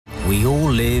We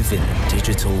all live in a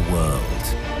digital world.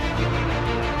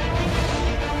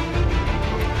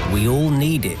 We all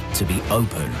need it to be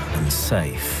open and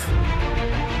safe.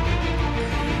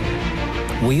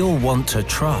 We all want to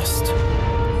trust.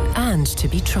 And to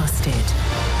be trusted.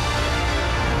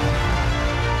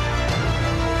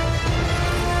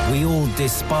 We all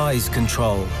despise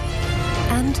control.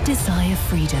 And desire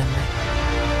freedom.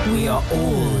 We are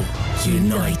all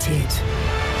united.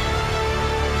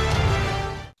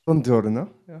 Buongiorno,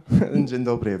 and dzień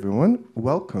dobry everyone.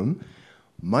 Welcome.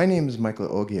 My name is Michael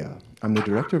Ogia. I'm the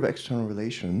Director of External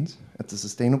Relations at the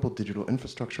Sustainable Digital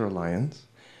Infrastructure Alliance,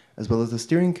 as well as the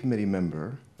steering committee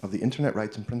member of the Internet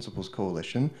Rights and Principles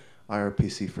Coalition,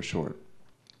 IRPC for short.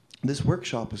 This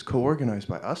workshop is co-organized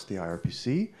by us, the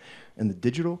IRPC, and the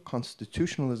Digital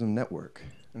Constitutionalism Network,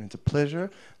 and it's a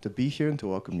pleasure to be here and to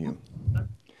welcome you.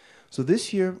 So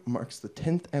this year marks the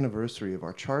 10th anniversary of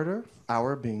our charter,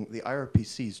 our being the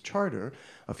IRPC's Charter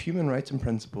of Human Rights and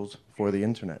Principles for the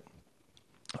Internet.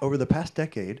 Over the past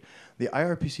decade, the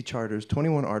IRPC Charter's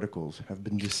 21 articles have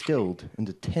been distilled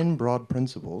into 10 broad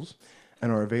principles and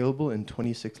are available in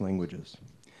 26 languages.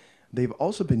 They've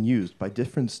also been used by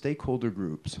different stakeholder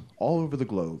groups all over the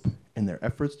globe in their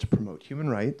efforts to promote human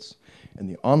rights in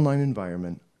the online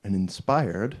environment and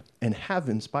have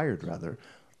inspired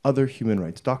other human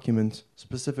rights documents,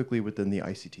 specifically within the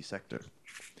ICT sector.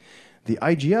 The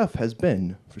IGF has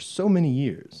been, for so many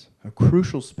years, a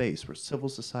crucial space where civil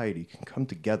society can come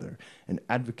together and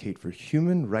advocate for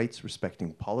human rights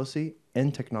respecting policy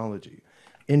and technology,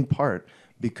 in part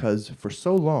because for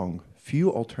so long,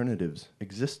 few alternatives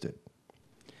existed.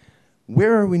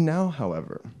 Where are we now,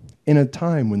 however? In a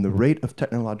time when the rate of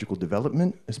technological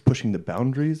development is pushing the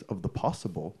boundaries of the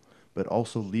possible, but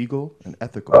also legal and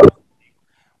ethical.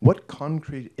 What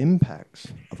concrete impacts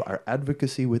of our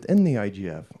advocacy within the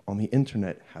IGF on the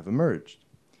internet have emerged?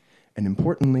 And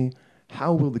importantly,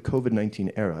 how will the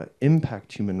COVID-19 era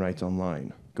impact human rights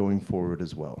online going forward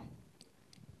as well?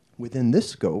 Within this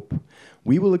scope,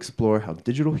 we will explore how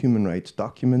digital human rights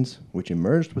documents, which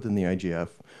emerged within the IGF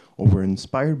or were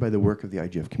inspired by the work of the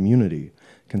IGF community,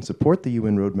 can support the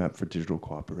UN Roadmap for Digital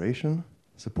Cooperation,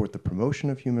 support the promotion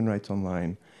of human rights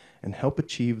online, and help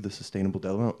achieve the Sustainable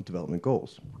Development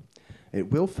Goals.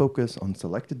 It will focus on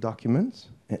selected documents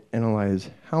and analyze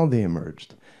how they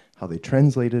emerged, how they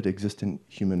translated existing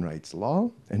human rights law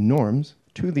and norms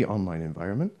to the online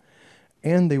environment,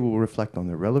 and they will reflect on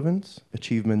their relevance,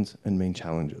 achievements, and main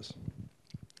challenges.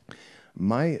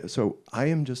 So I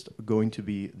am just going to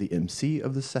be the MC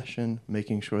of the session,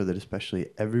 making sure that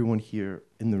especially everyone here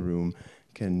in the room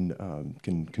can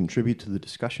contribute to the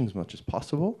discussion as much as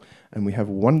possible. And we have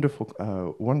wonderful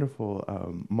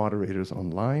moderators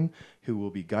online who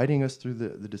will be guiding us through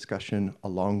the discussion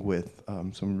along with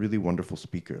some really wonderful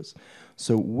speakers.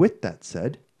 So with that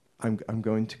said, I'm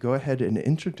going to go ahead and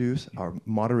introduce our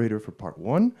moderator for part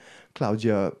one,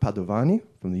 Claudia Padovani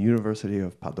from the University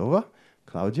of Padova.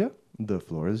 Claudia, the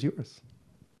floor is yours.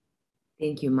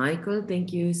 Thank you, Michael.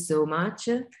 Thank you so much.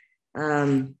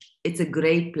 It's a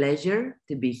great pleasure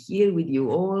to be here with you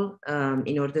all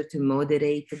in order to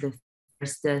moderate the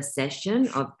first session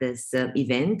of this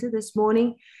event this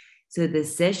morning. So the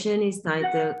session is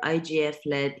titled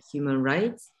IGF-led Human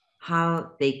Rights,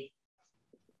 How They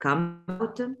Come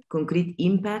Out, Concrete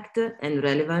Impact and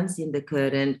Relevance in the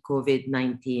Current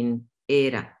COVID-19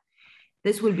 Era.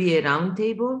 This will be a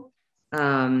roundtable.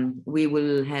 We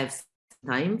will have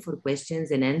time for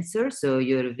questions and answers, so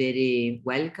you're very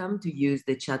welcome to use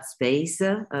the chat space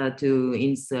to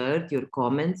insert your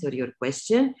comments or your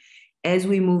question as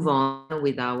we move on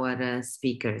with our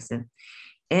speakers.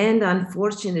 And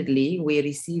unfortunately, we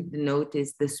received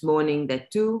notice this morning that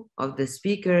two of the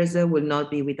speakers will not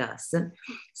be with us.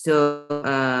 So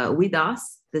with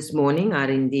us this morning are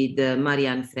indeed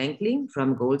Marianne Franklin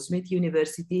from Goldsmith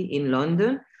University in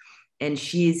London, and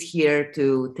she is here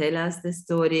to tell us the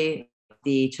story of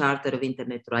the Charter of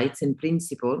Internet Rights and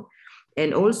Principles.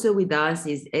 And also with us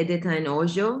is Edeta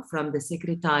Enojo from the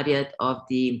Secretariat of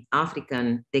the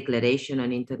African Declaration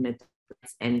on Internet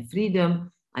Rights and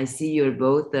Freedom. I see you're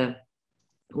both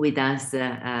with us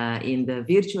in the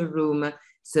virtual room.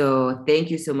 So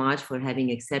thank you so much for having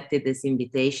accepted this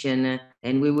invitation.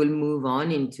 And we will move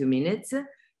on in 2 minutes.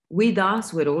 With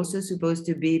us, we're also supposed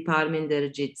to be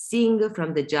Parminderjit Singh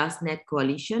from the JustNet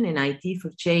Coalition and IT for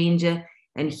Change.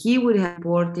 And he would have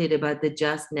reported about the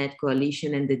JustNet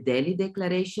Coalition and the Delhi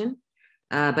Declaration.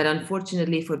 But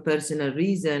unfortunately, for personal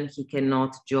reason, he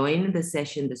cannot join the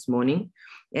session this morning.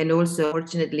 And also,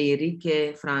 fortunately,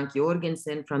 Rikke Frank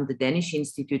Jorgensen from the Danish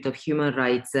Institute of Human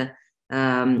Rights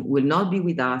will not be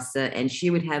with us, and she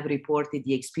will have reported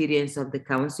the experience of the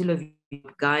Council of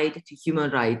Europe Guide to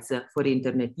Human Rights for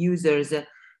Internet Users.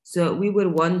 So we were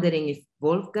wondering if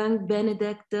Wolfgang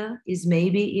Benedekt is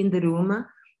maybe in the room.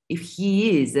 If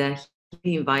he is, he'll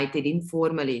be invited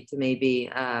informally to maybe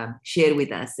share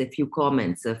with us a few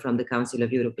comments from the Council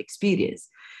of Europe experience.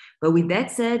 But with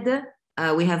that said,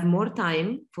 we have more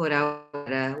time for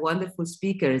our wonderful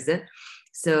speakers.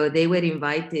 So they were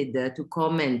invited to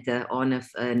comment on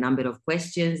a number of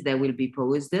questions that will be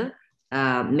posed.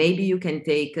 Maybe you can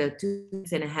take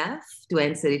 2.5 minutes to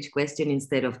answer each question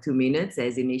instead of 2 minutes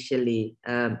as initially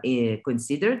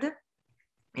considered.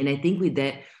 And I think with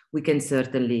that, we can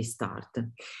certainly start.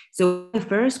 So the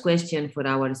first question for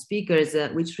our speakers,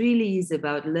 which really is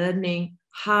about learning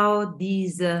how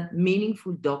these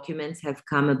meaningful documents have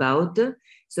come about.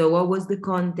 So what was the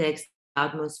context,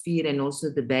 atmosphere, and also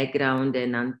the background,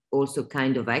 and also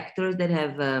kind of actors that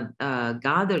have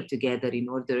gathered together in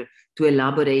order to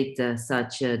elaborate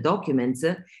such documents.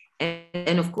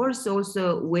 And of course,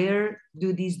 also, where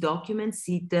do these documents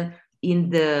sit in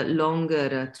the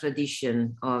longer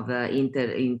tradition of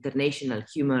international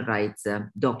human rights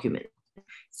documents?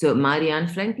 So Marianne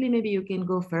Franklin, maybe you can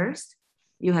go first.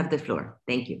 You have the floor.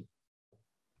 Thank you.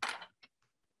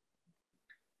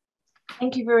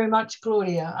 Thank you very much,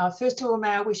 Claudia. First of all, may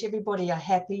I wish everybody a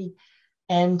happy,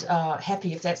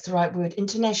 if that's the right word,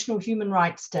 International Human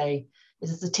Rights Day. It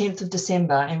is the 10th of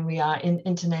December, and we are in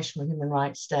International Human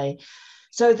Rights Day.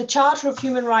 So the Charter of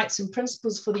Human Rights and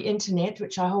Principles for the Internet,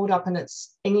 which I hold up in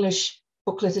its English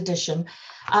booklet edition,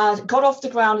 got off the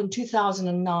ground in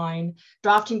 2009.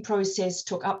 Drafting process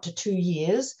took up to 2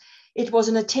 years. It was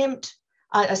an attempt,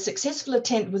 a successful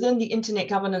attempt within the Internet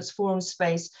Governance Forum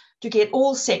space to get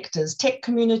all sectors, tech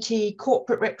community,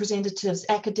 corporate representatives,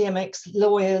 academics,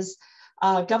 lawyers,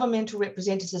 governmental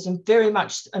representatives, and very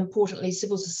much importantly,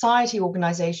 civil society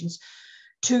organizations,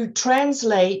 to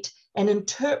translate and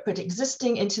interpret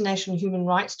existing international human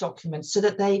rights documents so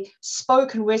that they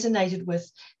spoke and resonated with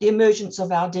the emergence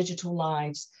of our digital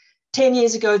lives. 10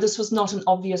 years ago, this was not an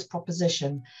obvious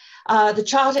proposition. The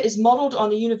Charter is modeled on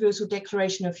the Universal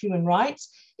Declaration of Human Rights.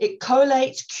 It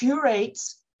collates,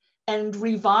 curates, and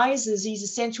revises these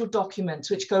essential documents,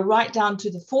 which go right down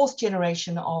to the 4th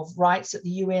generation of rights that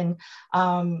the UN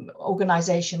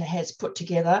organization has put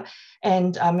together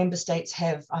and member states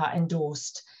have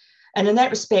endorsed. And in that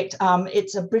respect,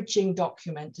 it's a bridging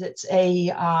document. It's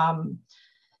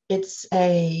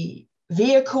a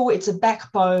vehicle, it's a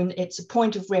backbone, it's a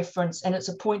point of reference, and it's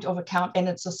a point of account, and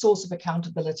it's a source of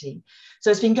accountability. So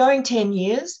it's been going 10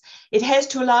 years. It has,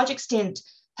 to a large extent,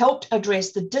 helped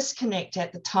address the disconnect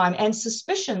at the time and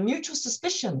suspicion, mutual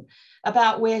suspicion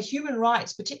about where human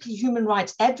rights, particularly human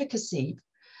rights advocacy,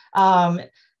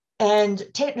 and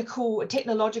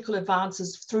technological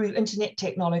advances through internet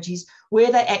technologies,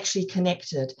 where they're actually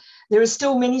connected. There are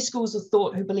still many schools of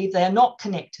thought who believe they are not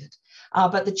connected,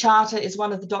 but the Charter is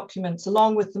one of the documents,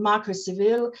 along with the Marco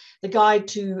Civil, the Guide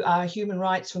to Human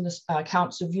Rights from the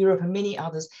Council of Europe, and many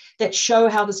others, that show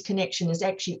how this connection is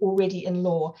actually already in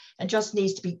law and just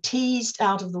needs to be teased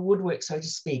out of the woodwork, so to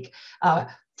speak,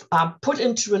 put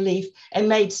into relief and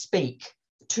made speak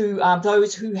to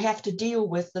those who have to deal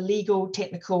with the legal,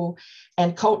 technical,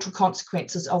 and cultural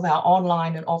consequences of our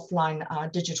online and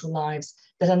offline digital lives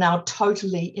that are now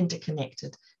totally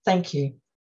interconnected. Thank you.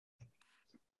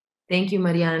 Thank you,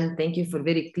 Marianne. Thank you for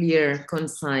very clear,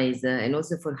 concise, and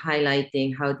also for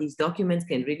highlighting how these documents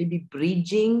can really be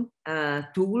bridging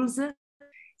tools.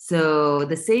 So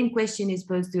the same question is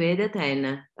posed to Edith,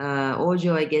 and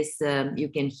Ojo, I guess you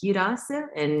can hear us,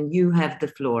 and you have the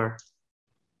floor.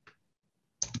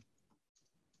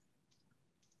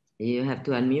 You have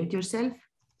to unmute yourself.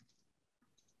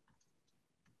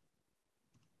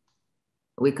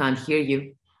 We can't hear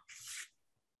you.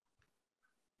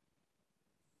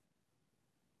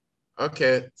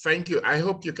 Okay, thank you. I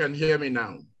hope you can hear me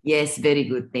now. Yes, very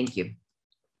good. Thank you.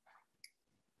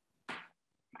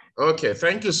 Okay,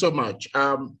 thank you so much.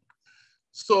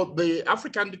 So the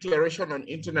African Declaration on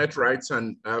Internet Rights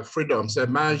and Freedoms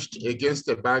emerged against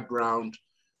a background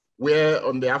where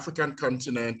on the African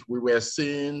continent, we were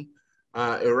seeing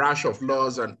a rush of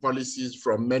laws and policies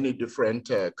from many different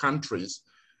countries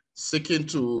seeking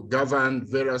to govern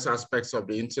various aspects of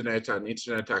the internet and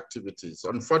internet activities.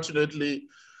 Unfortunately,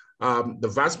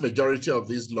 the vast majority of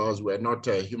these laws were not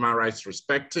human rights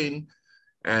respecting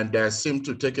and seemed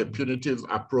to take a punitive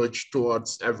approach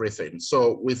towards everything.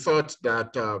 So we thought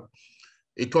that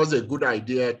it was a good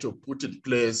idea to put in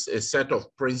place a set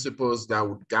of principles that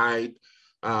would guide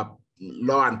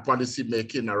law and policy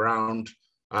making around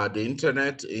the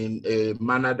internet in a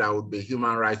manner that would be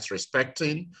human rights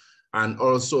respecting, and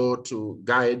also to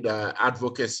guide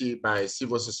advocacy by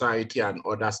civil society and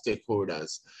other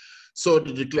stakeholders. So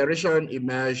the declaration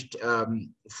emerged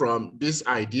from this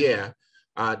idea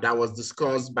that was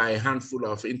discussed by a handful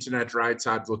of internet rights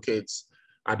advocates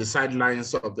at the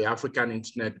sidelines of the African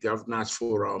Internet Governance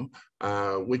Forum,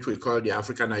 which we call the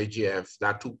African IGF,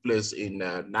 that took place in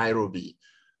Nairobi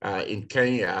in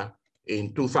Kenya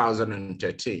in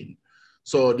 2013.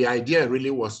 So the idea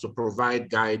really was to provide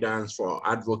guidance for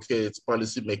advocates,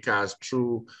 policymakers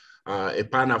through a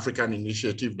Pan-African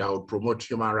initiative that would promote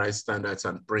human rights standards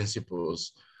and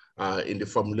principles in the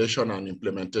formulation and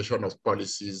implementation of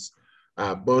policies,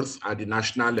 both at the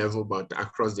national level, but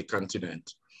across the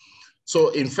continent. So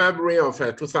in February of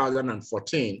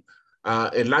 2014,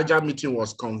 a larger meeting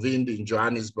was convened in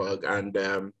Johannesburg,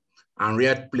 and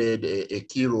Henriette played a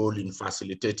key role in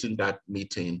facilitating that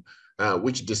meeting,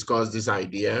 which discussed this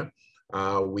idea.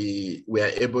 We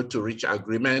were able to reach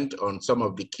agreement on some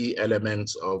of the key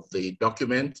elements of the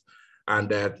document,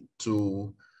 and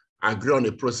to agree on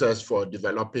a process for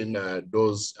developing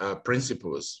those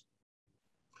principles.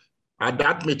 At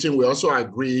that meeting, we also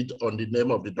agreed on the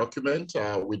name of the document.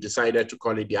 We decided to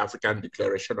call it the African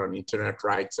Declaration on Internet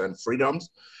Rights and Freedoms.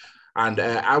 And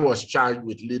I was charged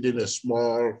with leading a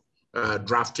small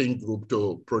drafting group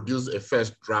to produce a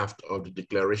first draft of the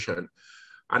declaration.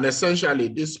 And essentially,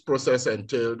 this process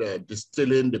entailed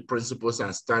distilling the principles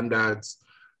and standards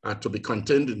to be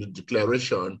contained in the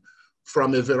declaration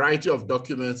from a variety of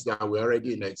documents that were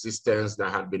already in existence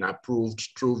that had been approved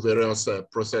through various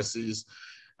processes.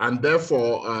 And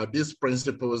therefore, these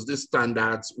principles, these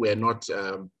standards were not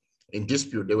in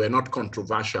dispute. They were not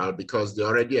controversial because they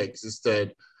already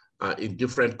existed in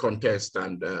different contexts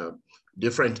and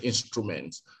different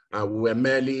instruments. We were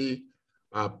merely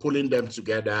pulling them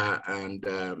together, and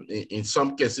in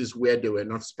some cases where they were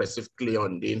not specifically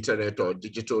on the internet or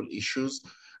digital issues,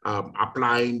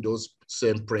 applying those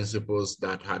same principles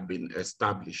that had been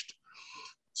established.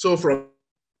 So from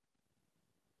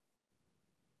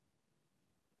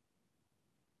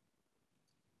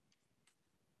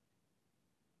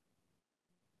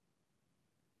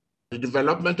the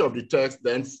development of the text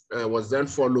then was then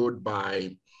followed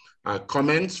by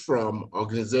comments from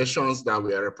organizations that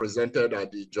were represented at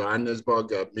the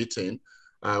Johannesburg meeting,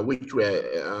 which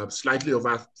were slightly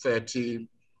over 30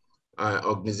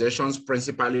 organizations,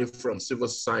 principally from civil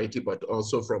society, but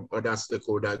also from other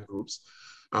stakeholder groups.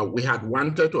 We had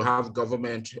wanted to have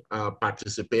government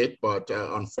participate, but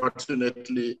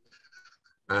unfortunately,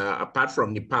 apart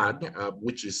from NIPAD,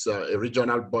 which is a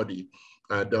regional body,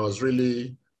 there was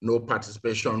really no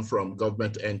participation from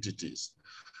government entities.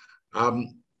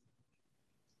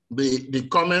 The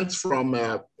comments from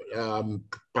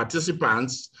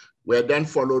participants were then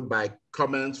followed by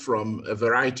comments from a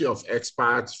variety of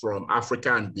experts from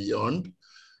Africa and beyond.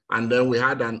 And then we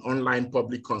had an online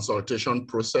public consultation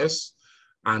process,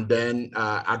 and then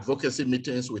advocacy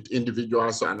meetings with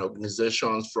individuals and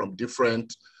organizations from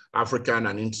different African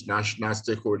and international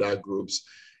stakeholder groups,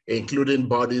 including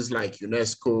bodies like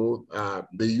UNESCO,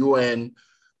 the UN,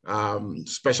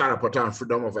 Special Rapporteur on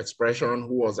Freedom of Expression,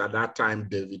 who was at that time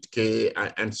David Kay,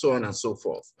 and so on and so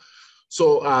forth.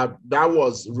 So that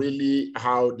was really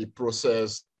how the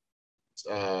process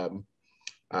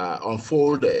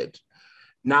unfolded.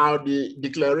 Now, the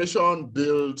declaration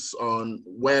builds on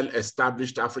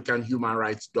well-established African human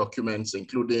rights documents,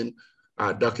 including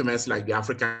documents like the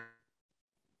African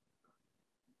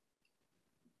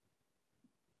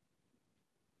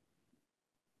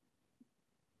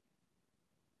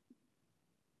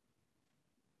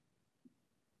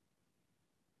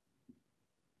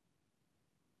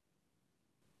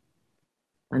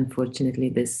Unfortunately,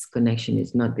 this connection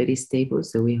is not very stable,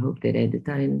 so we hope that at the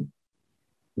time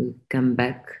we'll come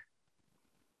back.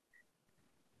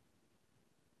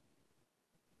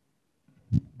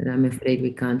 But I'm afraid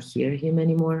we can't hear him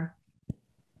anymore.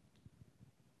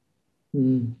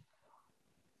 So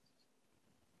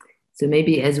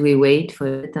maybe as we wait for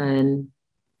the time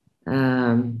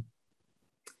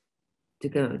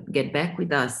to get back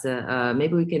with us,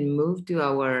 maybe we can move to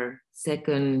our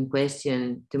second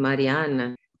question to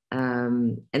Marianne.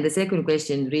 And the second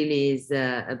question really is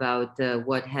about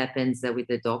what happens with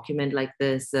a document like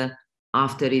this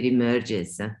after it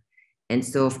emerges. And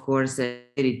so, of course,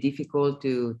 very difficult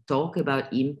to talk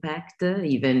about impact,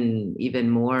 even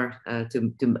more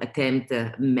to attempt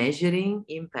measuring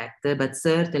impact. But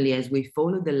certainly, as we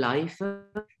follow the life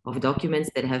of documents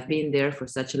that have been there for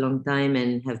such a long time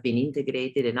and have been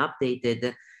integrated and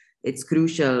updated, it's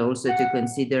crucial also to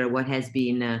consider what has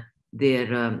been their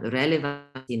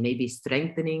relevance in maybe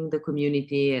strengthening the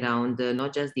community around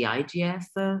not just the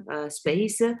IGF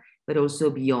space, but also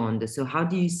beyond. So how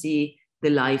do you see the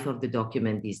life of the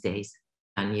document these days?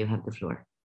 And you have the floor.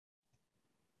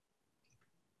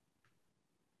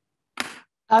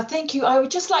 Thank you. I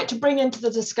would just like to bring into the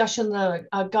discussion the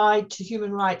Guide to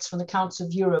Human Rights from the Council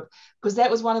of Europe, because that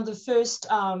was one of the first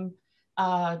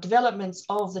developments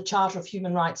of the Charter of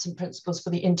Human Rights and Principles for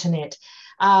the Internet.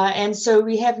 And so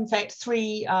we have, in fact,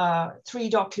 three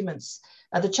documents: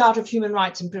 the Charter of Human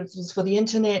Rights and Principles for the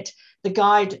Internet, the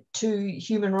Guide to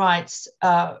Human Rights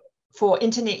for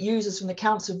Internet Users from the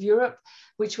Council of Europe,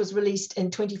 which was released in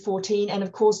 2014, and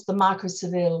of course the Marco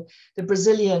Civil, the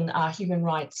Brazilian human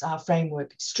rights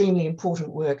framework, extremely important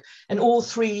work. And all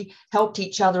three helped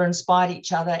each other, inspired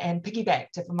each other, and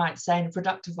piggybacked, if I might say, in a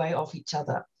productive way off each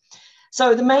other.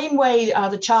 So the main way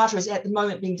the Charter is at the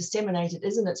moment being disseminated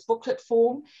is in its booklet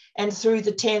form and through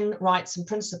the 10 rights and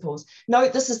principles.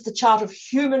 Note, this is the Charter of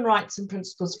Human Rights and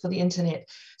Principles for the Internet.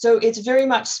 So it very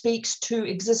much speaks to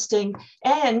existing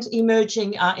and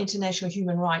emerging international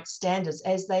human rights standards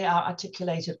as they are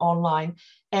articulated online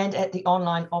and at the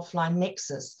online-offline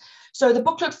nexus. So the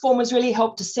booklet form has really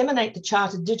helped disseminate the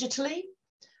Charter digitally,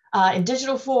 in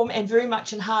digital form, and very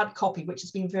much in hard copy, which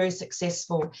has been very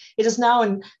successful. It is now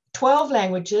in 12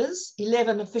 languages,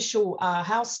 11 official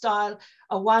house style,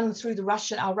 1 through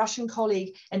our Russian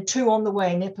colleague, and 2 on the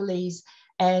way, Nepalese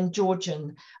and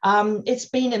Georgian. It's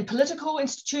been in political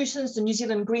institutions. The New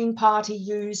Zealand Green Party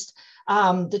used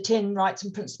the 10 rights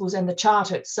and principles and the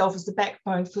Charter itself as the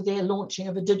backbone for their launching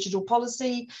of a digital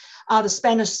policy. The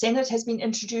Spanish Senate has been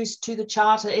introduced to the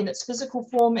Charter in its physical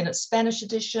form, in its Spanish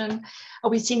edition.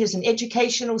 We've seen it in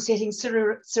educational settings,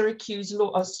 Syracuse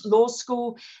Law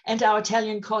School, and our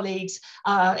Italian colleagues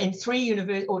in 2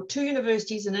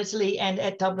 universities in Italy and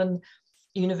at Dublin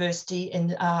University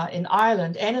in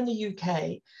Ireland and in the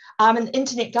UK. In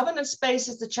internet governance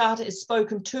spaces, the Charter is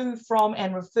spoken to, from,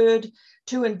 and referred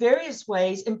to in various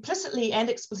ways, implicitly and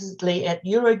explicitly, at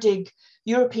Eurodig,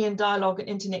 European Dialogue and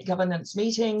Internet Governance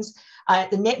meetings.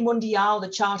 At the Net Mundial, the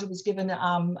Charter was given,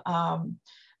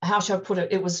 how shall I put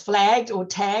it? It was flagged or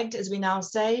tagged, as we now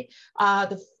say.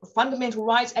 The Fundamental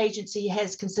Rights Agency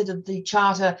has considered the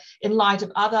Charter in light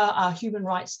of other human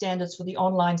rights standards for the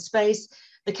online space.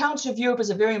 The Council of Europe is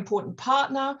a very important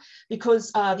partner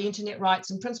because the Internet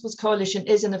Rights and Principles Coalition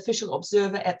is an official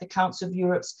observer at the Council of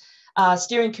Europe's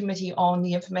Steering Committee on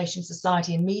the Information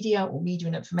Society and Media, or Media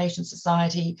and Information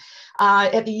Society.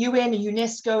 At the UN and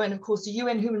UNESCO, and of course the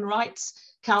UN Human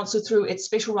Rights Council through its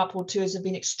special rapporteurs have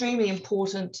been extremely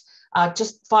important,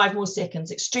 just 5 more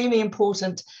seconds, extremely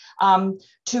important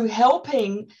to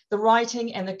helping the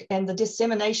writing and the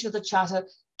dissemination of the Charter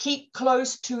keep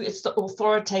close to its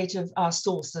authoritative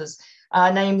sources,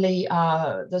 namely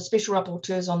the special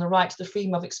rapporteurs on the right to the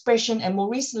freedom of expression, and more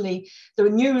recently, the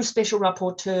new special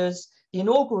rapporteurs, the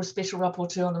inaugural special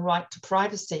rapporteur on the right to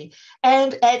privacy,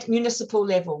 and at municipal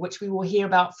level, which we will hear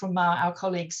about from our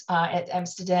colleagues at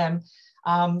Amsterdam.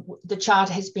 The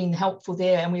Charter has been helpful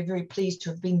there, and we're very pleased to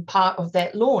have been part of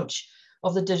that launch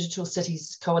of the Digital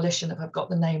Cities Coalition, if I've got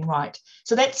the name right.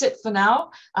 So that's it for now.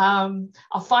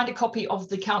 I'll find a copy of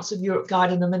the Council of Europe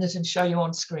Guide in a minute and show you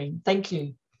on screen. Thank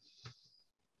you.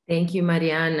 Thank you,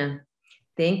 Marianne.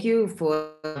 Thank you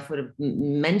for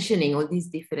mentioning all these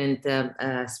different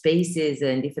spaces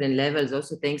and different levels.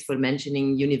 Also, thanks for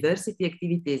mentioning university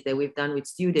activities that we've done with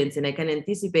students. And I can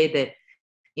anticipate that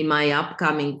in my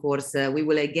upcoming course, we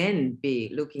will again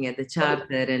be looking at the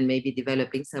Charter and maybe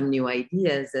developing some new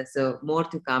ideas. So more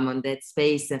to come on that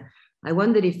space. I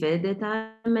wonder if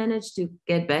Edita managed to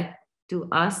get back to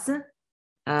us.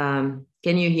 Can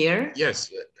you hear?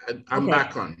 Yes, I'm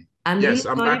back on. I'm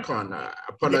back on.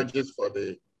 Apologies for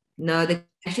the... No, the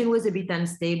connection was a bit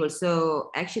unstable. So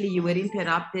actually you were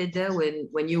interrupted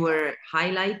when you were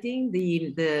highlighting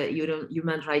the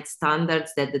human rights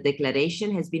standards that the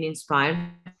declaration has been inspired.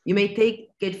 You may take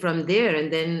it from there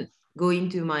and then go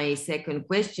into my second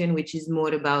question, which is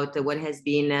more about what has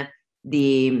been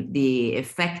the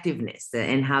effectiveness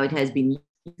and how it has been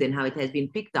used and how it has been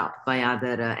picked up by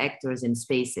other actors and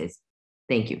spaces.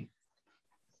 Thank you.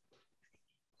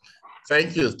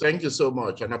 Thank you so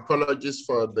much, and apologies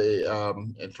for the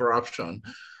interruption.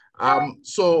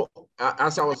 So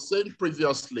as I was saying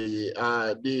previously,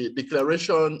 the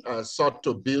declaration sought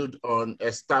to build on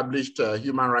established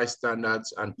human rights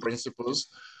standards and principles,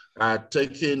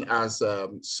 taking as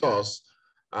source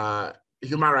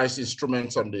human rights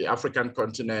instruments on the African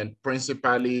continent,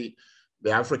 principally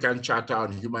the African Charter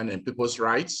on Human and People's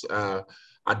Rights,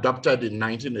 adopted in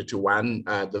 1981,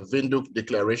 the Windhoek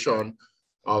Declaration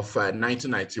of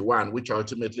 1991, which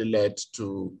ultimately led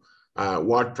to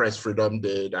World Press Freedom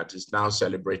Day that is now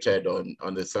celebrated on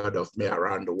the 3rd of May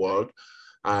around the world.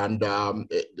 And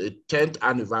the 10th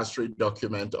anniversary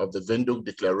document of the Windhoek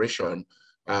Declaration,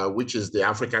 which is the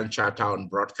African Charter on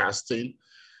Broadcasting,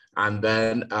 and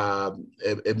then a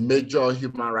major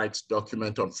human rights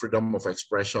document on freedom of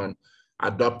expression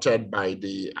adopted by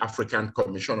the African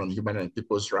Commission on Human and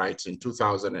People's Rights in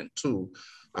 2002,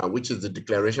 which is the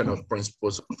Declaration of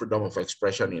Principles on Freedom of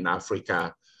Expression in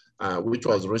Africa, which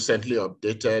was recently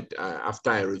updated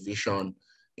after a revision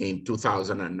in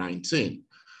 2019.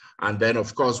 And then,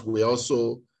 of course, we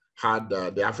also had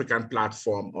the African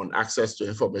Platform on Access to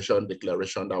Information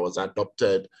Declaration that was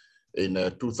adopted in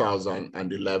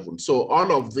 2011. So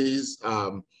all of these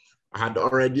had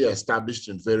already established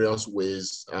in various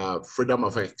ways freedom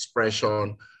of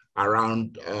expression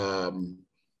around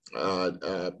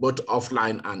both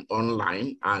offline and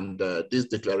online, and this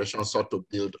declaration sought to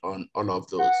build on all of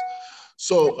those.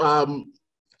 So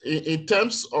in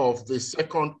terms of the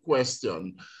second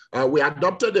question, we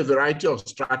adopted a variety of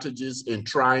strategies in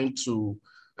trying to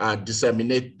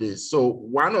disseminate this. So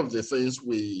one of the things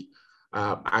we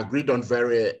agreed on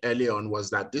very early on was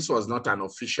that this was not an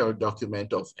official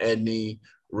document of any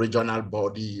regional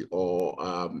body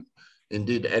or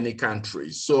indeed any country.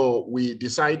 So we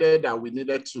decided that we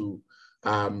needed to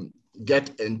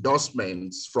get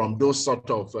endorsements from those sort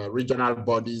of regional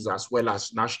bodies as well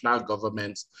as national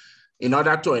governments in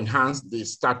order to enhance the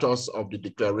status of the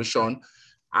declaration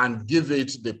and give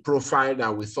it the profile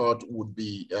that we thought would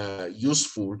be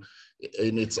useful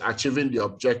in its achieving the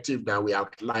objective that we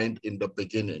outlined in the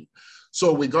beginning.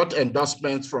 So we got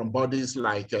endorsements from bodies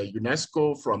like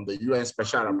UNESCO, from the UN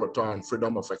Special Rapporteur on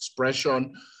Freedom of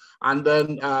Expression, and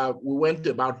then we went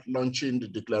about launching the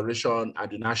declaration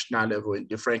at the national level in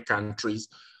different countries.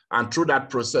 And through that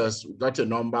process, we got a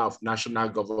number of national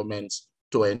governments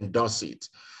to endorse it.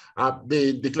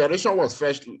 The declaration was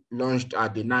first launched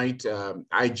at the night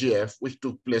IGF, which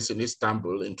took place in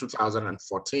Istanbul in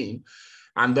 2014.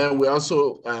 And then we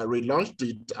also relaunched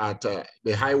it at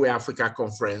the Highway Africa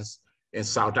Conference in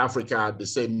South Africa the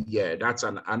same year. That's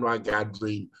an annual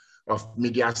gathering of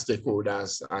media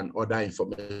stakeholders and other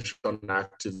information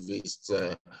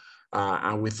activists.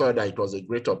 And we thought that it was a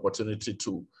great opportunity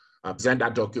to present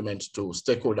that document to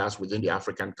stakeholders within the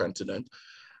African continent.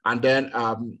 And then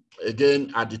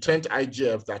again, at the 10th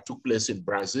IGF that took place in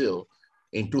Brazil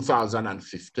in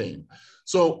 2015.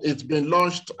 So it's been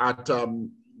launched at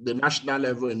the national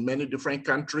level in many different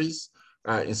countries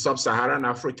in sub-Saharan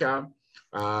Africa,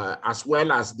 as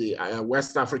well as the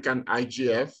West African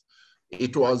IGF.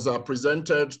 It was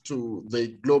presented to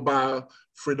the global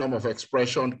freedom of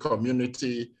expression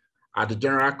community at the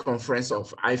General Conference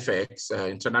of IFEX,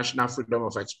 International Freedom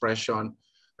of Expression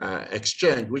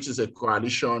Exchange, which is a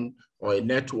coalition or a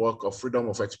network of freedom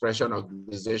of expression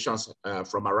organizations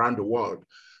from around the world.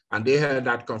 And they held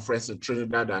that conference in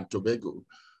Trinidad and Tobago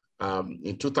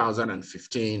in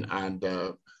 2015. And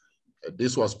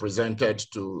this was presented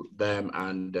to them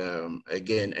and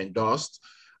again endorsed.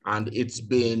 And it's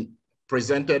been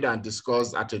presented and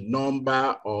discussed at a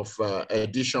number of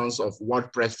editions of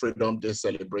World Press Freedom Day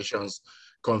celebrations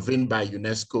convened by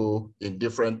UNESCO in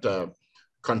different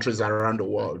countries around the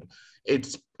world.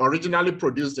 It's originally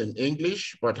produced in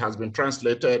English, but has been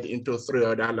translated into 3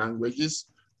 other languages: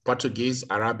 Portuguese,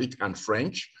 Arabic, and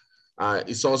French.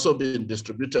 It's also been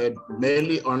distributed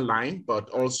mainly online, but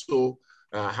also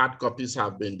hard copies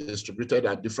have been distributed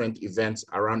at different events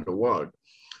around the world.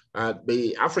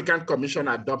 The African Commission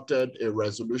adopted a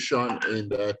resolution in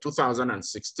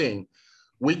 2016,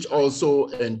 which also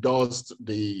endorsed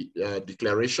the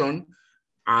declaration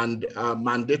and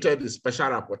mandated the special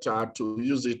rapporteur to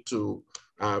use it to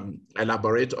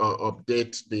elaborate or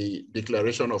update the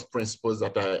declaration of principles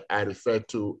that I referred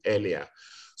to earlier.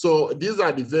 So these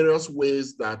are the various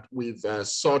ways that we've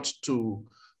sought to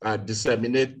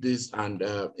disseminate this and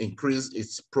increase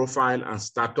its profile and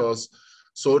status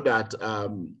so that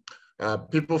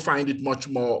people find it much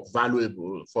more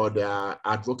valuable for their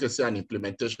advocacy and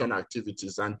implementation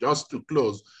activities. And just to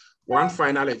close, one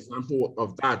final example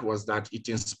of that was that it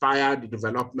inspired the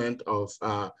development of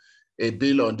a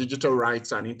bill on digital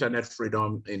rights and internet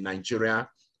freedom in Nigeria,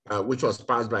 which was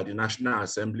passed by the National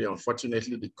Assembly.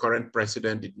 Unfortunately, the current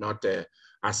president did not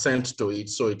assent to it,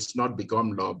 so it's not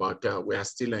become law, but we are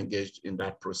still engaged in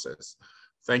that process.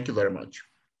 Thank you very much.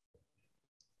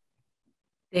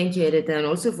 Thank you, Edith, and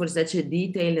also for such a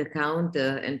detailed account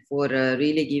and for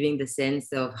really giving the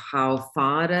sense of how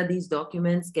far these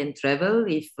documents can travel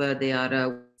if they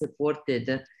are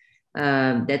supported.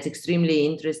 That's extremely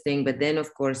interesting. But then,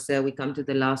 of course, we come to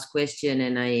the last question,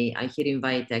 and I here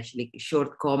invite actually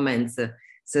short comments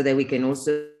so that we can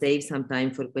also save some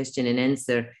time for question and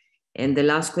answer. And the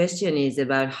last question is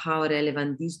about how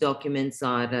relevant these documents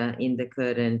are in the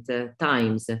current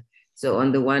times. So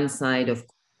on the one side, of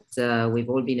course, we've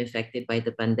all been affected by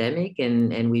the pandemic,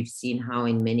 and we've seen how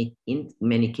in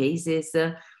many cases,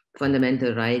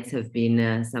 fundamental rights have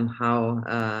been somehow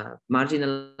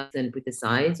marginalized and put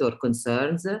aside, or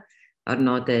concerns are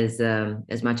not as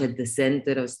much at the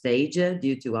center of stage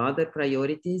due to other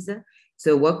priorities.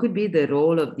 So what could be the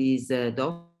role of these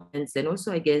documents? And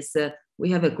also, I guess, we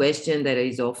have a question that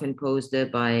is often posed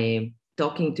by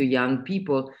talking to young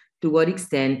people. To what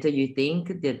extent do you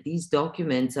think that these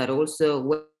documents are also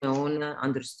well known,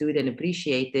 understood, and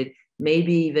appreciated,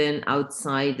 maybe even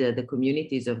outside the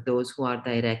communities of those who are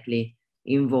directly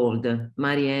involved?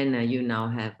 Marianne, you now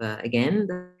have again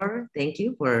the floor. Thank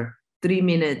you for 3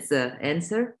 minutes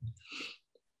answer.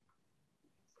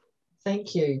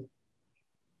 Thank you.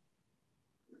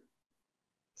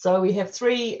 So we have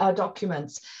 3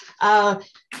 documents. I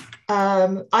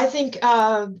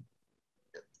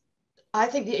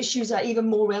think the issues are even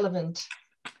more relevant.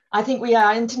 I think we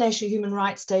are International Human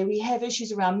Rights Day. We have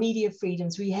issues around media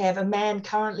freedoms. We have a man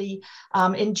currently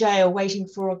in jail waiting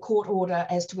for a court order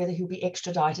as to whether he'll be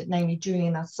extradited, namely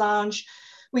Julian Assange.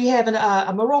 We have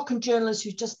a Moroccan journalist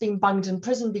who's just been bunged in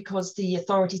prison because the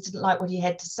authorities didn't like what he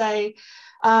had to say.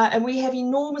 And we have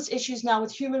enormous issues now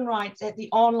with human rights at the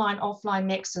online-offline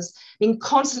nexus being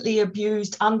constantly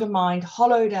abused, undermined,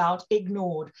 hollowed out,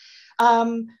 ignored.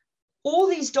 All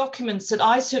these documents that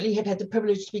I certainly have had the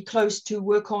privilege to be close to,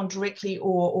 work on directly,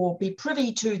 or be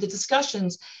privy to the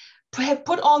discussions, have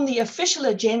put on the official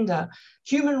agenda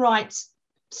human rights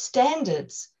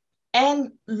standards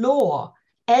and law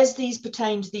as these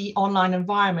pertain to the online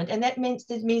environment. And that means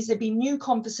there'll be new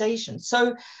conversations.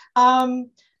 So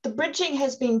the bridging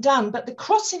has been done, but the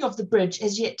crossing of the bridge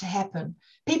has yet to happen.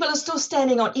 People are still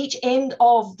standing on each end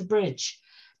of the bridge,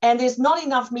 and there's not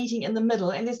enough meeting in the middle,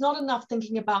 and there's not enough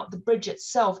thinking about the bridge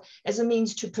itself as a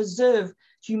means to preserve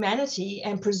humanity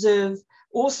and preserve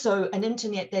also an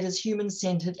internet that is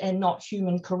human-centered and not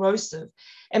human corrosive.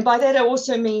 And by that, I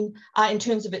also mean in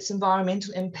terms of its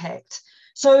environmental impact.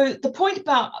 So the point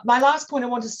about, my last point I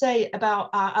want to say about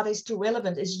are they still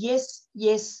relevant is yes,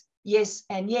 yes, yes,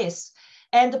 and yes.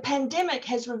 And the pandemic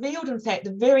has revealed, in fact,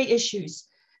 the very issues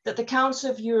that the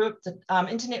Council of Europe, the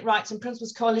Internet Rights and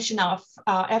Principles Coalition,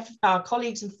 our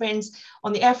colleagues and friends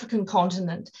on the African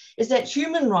continent, is that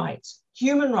human rights,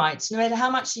 no matter how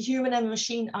much the human and the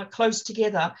machine are close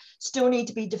together, still need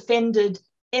to be defended,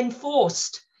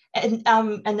 enforced, and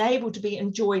able to be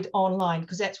enjoyed online,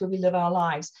 because that's where we live our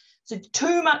lives. So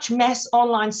too much mass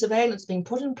online surveillance being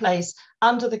put in place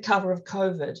under the cover of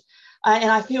COVID.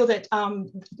 And I feel that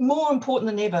more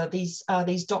important than ever,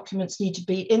 these documents need to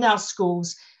be in our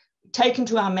schools, taken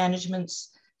to our managements,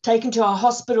 taken to our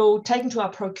hospital, taken to our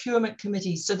procurement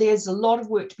committees. So there's a lot of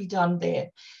work to be done there.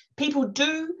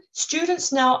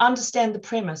 Students now understand the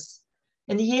premise.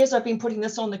 In the years I've been putting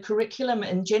this on the curriculum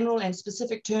in general and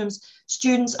specific terms,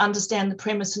 students understand the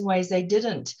premise in ways they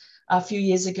didn't a few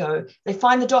years ago. They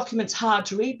find the documents hard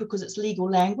to read because it's legal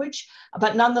language,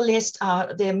 but nonetheless,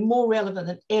 they're more relevant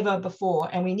than ever before,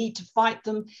 and we need to fight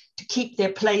them to keep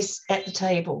their place at the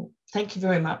table. Thank you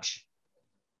very much.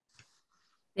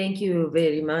 Thank you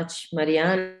very much,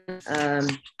 Marianne.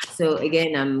 So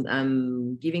again,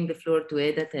 I'm giving the floor to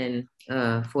Edith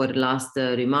for last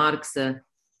remarks.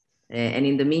 And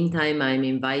in the meantime, I'm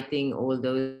inviting all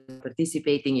those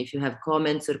participating, if you have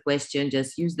comments or questions,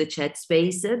 just use the chat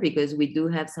space because we do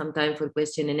have some time for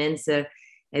question and answer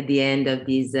at the end of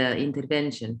this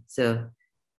intervention. So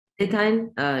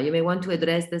Edith, you may want to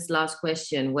address this last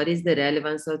question. What is the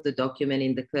relevance of the document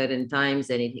in the current times,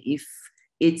 and if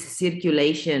its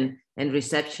circulation and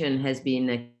reception has been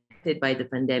affected by the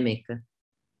pandemic?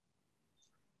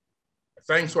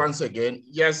 Thanks once again.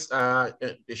 Yes, the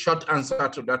short answer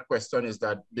to that question is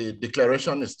that the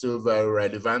declaration is still very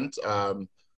relevant,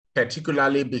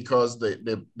 particularly because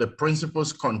the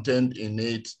principles contained in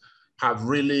it have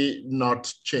really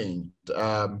not changed.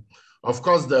 Of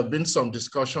course, there have been some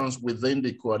discussions within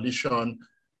the coalition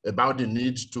about the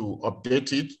need to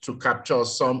update it to capture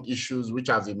some issues which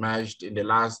have emerged in the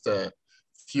last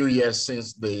few years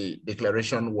since the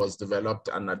declaration was developed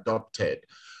and adopted.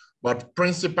 But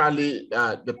principally,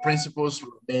 the principles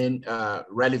remain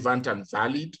relevant and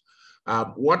valid.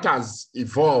 What has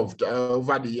evolved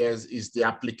over the years is the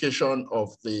application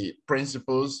of the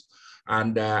principles.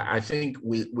 And I think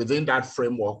within that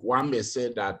framework, one may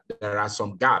say that there are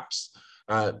some gaps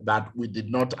that we did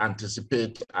not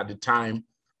anticipate at the time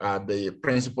the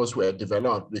principles were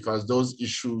developed, because those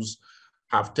issues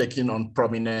have taken on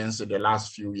prominence in the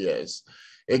last few years.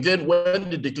 Again, when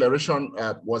the declaration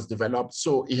was developed,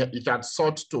 so it had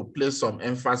sought to place some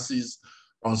emphasis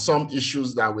on some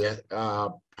issues that were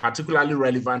particularly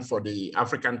relevant for the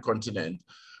African continent.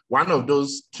 One of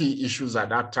those key issues at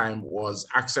that time was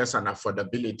access and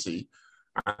affordability.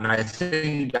 And I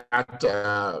think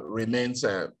that remains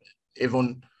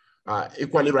even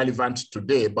equally relevant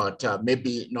today, but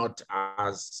maybe not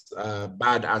as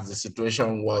bad as the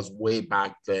situation was way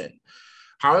back then.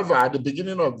 However, at the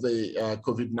beginning of the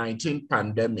COVID-19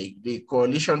 pandemic, the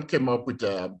coalition came up with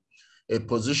a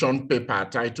position paper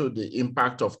titled "The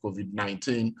Impact of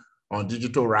COVID-19 on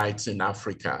Digital Rights in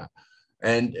Africa."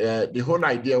 And the whole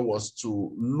idea was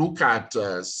to look at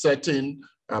certain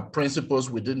principles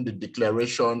within the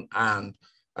declaration and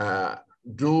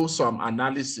do some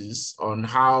analysis on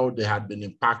how they had been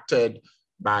impacted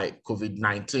by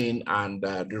COVID-19 and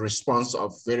the response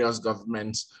of various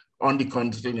governments on the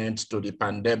continent to the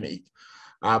pandemic.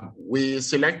 We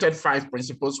selected 5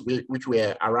 principles which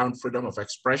were around freedom of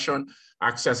expression,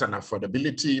 access and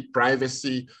affordability,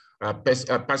 privacy,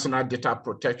 personal data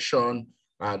protection,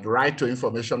 the right to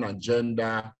information and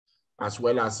gender, as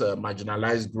well as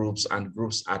marginalized groups and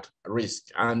groups at risk.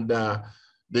 And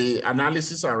the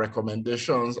analysis and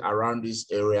recommendations around these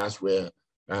areas were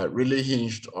really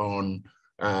hinged on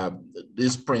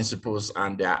these principles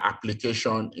and their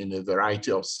application in a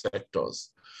variety of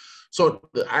sectors. So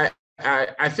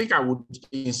I think I would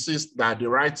insist that the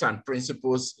rights and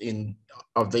principles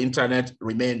of the internet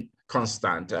remain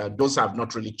constant. Those have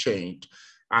not really changed.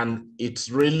 And it's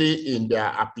really in their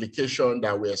application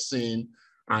that we're seeing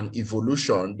an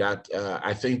evolution that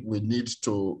I think we need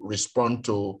to respond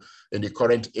to in the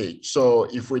current age. So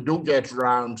if we do get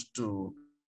round to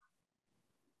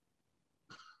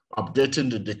updating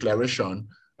the declaration,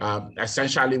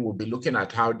 essentially we'll be looking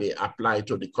at how they apply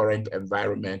to the current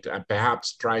environment and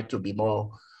perhaps try to be more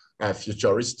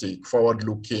futuristic,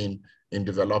 forward-looking in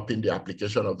developing the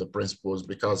application of the principles,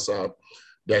 because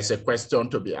there's a question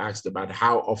to be asked about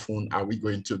how often are we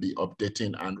going to be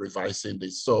updating and revising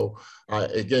this. So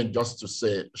again, just to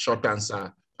say, short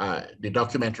answer, the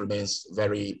document remains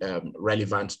very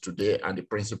relevant today and the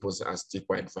principles are still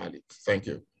quite valid. Thank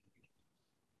you.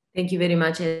 Thank you very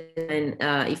much. And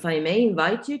if I may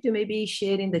invite you to maybe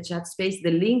share in the chat space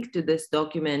the link to this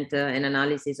document and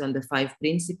analysis on the 5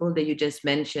 principles that you just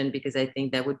mentioned, because I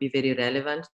think that would be very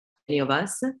relevant to many of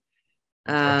us.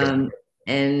 Okay.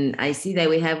 And I see that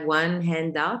we have one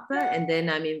hand up, and then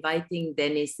I'm inviting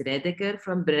Dennis Redeker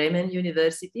from Bremen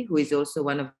University, who is also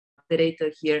one of the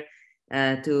moderators here,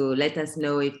 to let us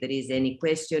know if there is any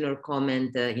question or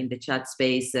comment in the chat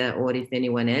space, or if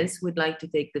anyone else would like to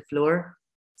take the floor.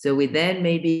 So with that,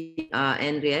 maybe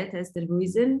Henriette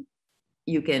Esterhuizen,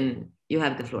 you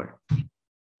have the floor.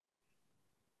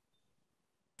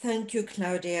 Thank you,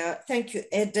 Claudia. Thank you,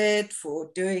 Edith,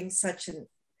 for doing such an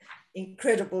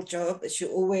incredible job, as you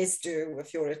always do,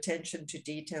 with your attention to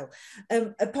detail.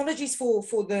 Apologies for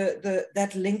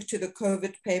that link to the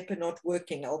COVID paper not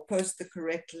working. I'll post the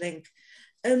correct link.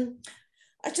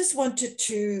 I just wanted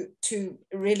to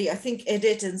really, I think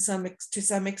Edith to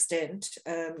some extent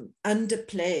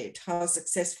underplayed how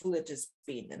successful it has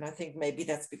been. And I think maybe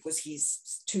that's because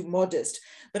he's too modest.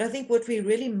 But I think what we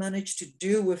really managed to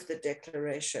do with the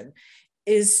declaration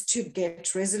is to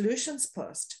get resolutions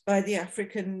passed by the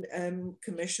African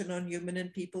Commission on Human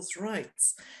and People's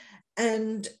Rights.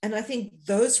 And I think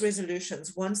those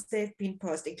resolutions, once they've been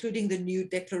passed, including the new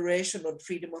Declaration on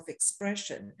Freedom of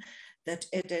Expression that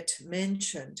Edith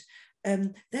mentioned,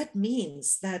 that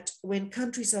means that when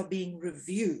countries are being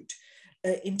reviewed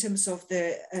in terms of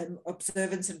the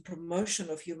observance and promotion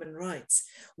of human rights,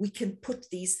 we can put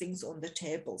these things on the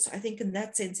table. So I think in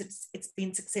that sense, it's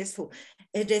been successful.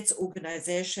 Edith's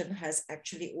organization has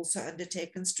actually also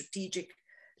undertaken strategic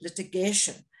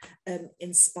litigation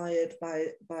inspired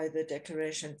by the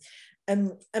declaration.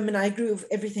 I mean, I agree with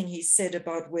everything he said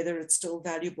about whether it's still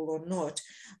valuable or not.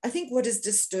 I think what is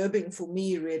disturbing for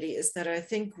me really is that I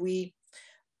think we,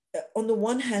 on the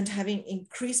one hand, having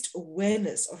increased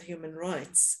awareness of human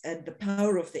rights and the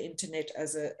power of the internet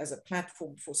as a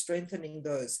platform for strengthening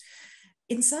those,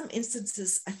 in some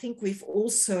instances, I think we've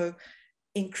also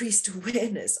increased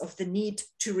awareness of the need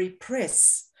to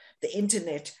repress the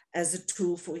internet as a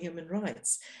tool for human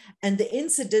rights. And the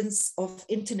incidence of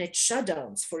internet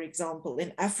shutdowns, for example,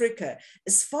 in Africa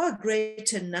is far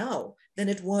greater now than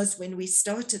it was when we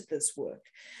started this work.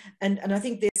 And I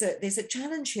think there's a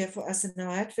challenge here for us in our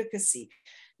advocacy.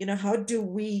 You know, how do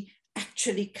we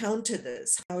actually counter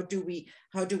this? How do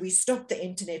we stop the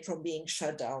internet from being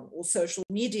shut down, or social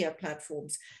media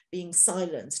platforms being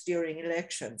silenced during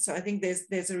elections? So I think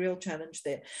there's a real challenge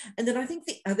there. And then I think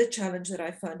the other challenge that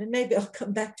I found, and maybe I'll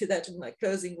come back to that in my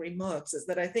closing remarks, is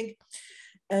that I think,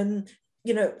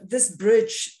 this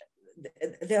bridge,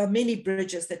 there are many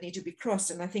bridges that need to be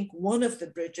crossed. And I think one of the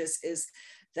bridges is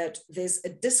that there's a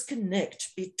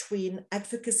disconnect between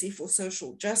advocacy for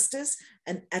social justice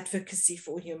and advocacy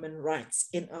for human rights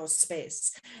in our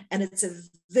space. And it's a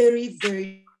very,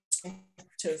 very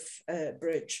active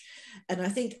bridge. And I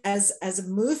think as a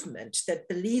movement that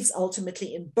believes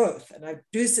ultimately in both, and I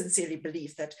do sincerely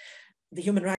believe that the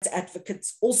human rights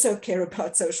advocates also care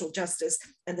about social justice,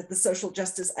 and that the social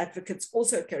justice advocates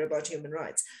also care about human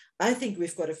rights. I think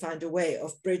we've got to find a way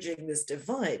of bridging this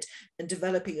divide and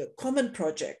developing a common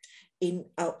project in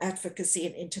our advocacy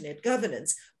and internet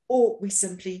governance, or we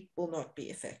simply will not be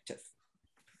effective.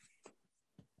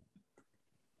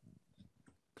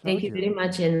 Thank you very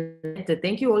much. And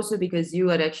thank you also, because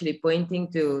you are actually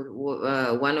pointing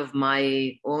to one of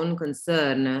my own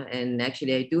concern. And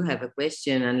actually, I do have a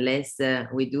question, unless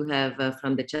we do have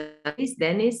from the chat.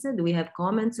 Dennis, do we have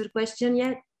comments or question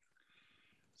yet?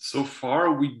 So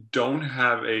far, we don't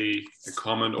have a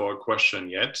comment or a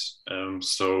question yet.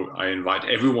 So I invite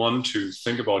everyone to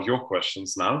think about your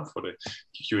questions now for the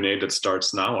Q&A that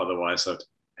starts now. Otherwise, I'd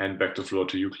hand back the floor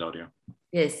to you, Claudia.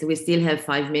 Yes, we still have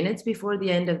 5 minutes before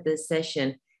the end of the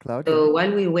session. Claudia. So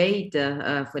while we wait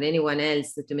for anyone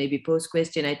else to maybe pose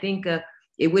question, I think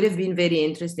it would have been very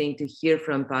interesting to hear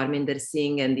from Parminder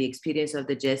Singh and the experience of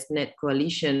the JustNet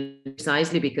Coalition,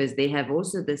 precisely because they have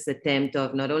also this attempt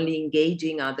of not only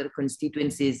engaging other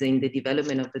constituencies in the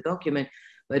development of the document,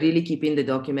 but really keeping the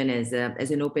document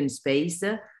as an open space,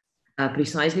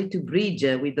 precisely to bridge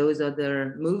with those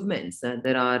other movements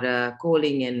that are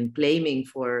calling and claiming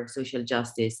for social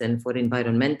justice and for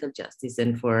environmental justice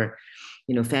and for,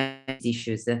 feminist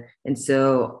issues. And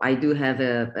so I do have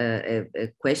a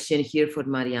question here for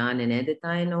Marianne and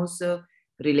Edetine, also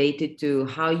related to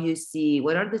how you see,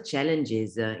 what are the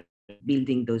challenges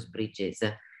building those bridges?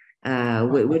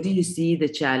 Where do you see the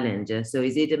challenge? So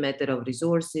is it a matter of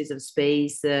resources, of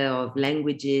space, of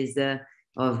languages,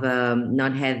 of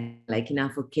not having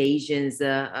enough occasions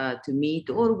to meet,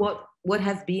 or what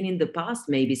have been in the past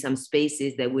maybe some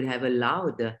spaces that would have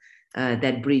allowed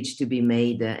that bridge to be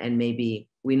made, and maybe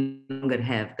we no longer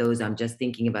have those? I'm just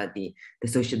thinking about the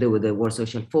World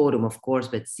Social Forum, of course,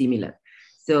 but similar.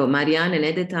 So Marianne and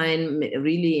Edetine,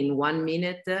 really in 1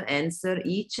 minute answer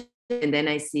each, and then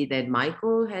I see that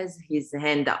Michael has his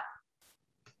hand up.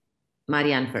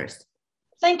 Marianne first.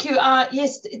 Thank you.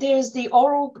 Yes, there's the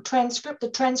oral transcript, the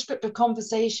transcript of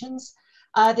conversations.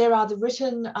 There are the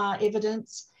written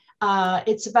evidence.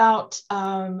 It's about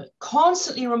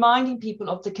constantly reminding people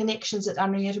of the connections that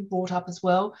Henrietta brought up as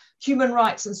well. Human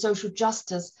rights and social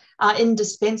justice are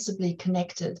indispensably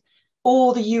connected.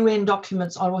 All the UN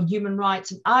documents on human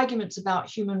rights and arguments about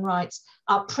human rights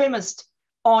are premised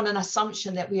on an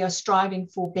assumption that we are striving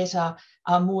for better,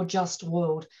 more just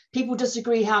world. People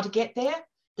disagree how to get there,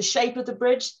 the shape of the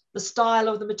bridge, the style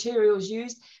of the materials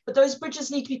used, but those bridges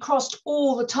need to be crossed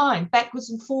all the time, backwards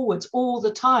and forwards all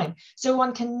the time. So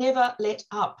one can never let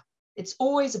up. It's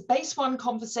always a base one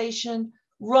conversation,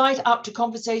 right up to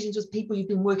conversations with people you've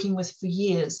been working with for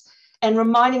years, and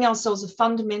reminding ourselves of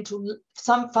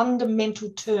some fundamental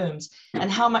terms and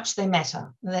how much they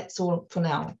matter. And that's all for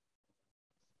now.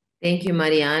 Thank you,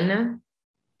 Mariana.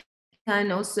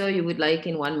 And also you would like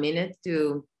in 1 minute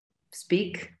to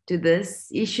speak to this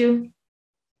issue?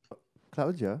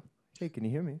 Claudia, hey, can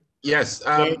you hear me? Yes.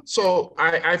 So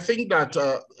I think that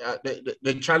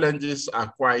the challenges are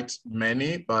quite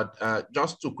many, but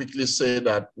just to quickly say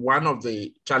that one of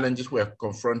the challenges we're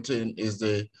confronting is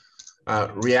the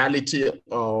reality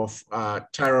of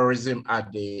terrorism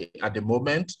at the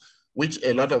moment, which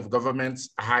a lot of governments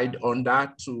hide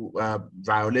under to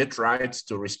violate rights,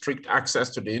 to restrict access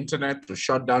to the internet, to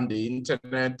shut down the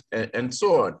internet, and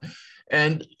so on.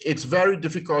 And it's very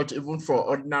difficult even for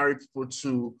ordinary people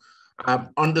to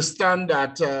understand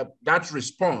that that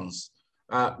response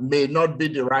may not be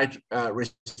the right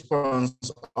response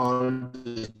all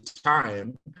the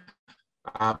time,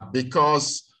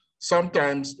 because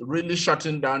sometimes really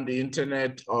shutting down the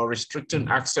internet or restricting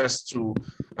access to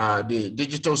the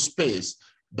digital space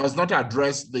does not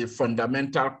address the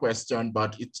fundamental question,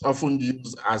 but it's often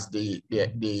used as the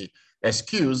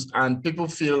excuse, and people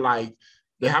feel like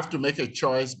they have to make a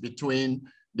choice between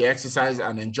the exercise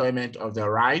and enjoyment of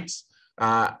their rights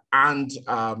and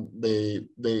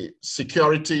the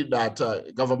security that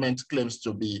government claims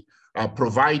to be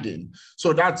providing.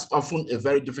 So that's often a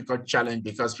very difficult challenge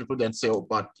because people then say, oh,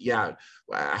 but yeah,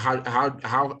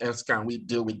 how else can we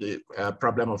deal with the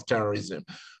problem of terrorism?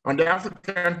 On the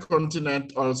African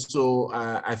continent also,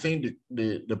 I think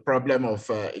the problem of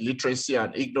illiteracy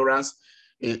and ignorance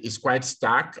is quite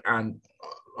stark and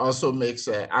also makes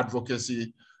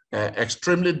advocacy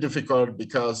extremely difficult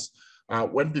because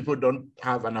when people don't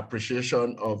have an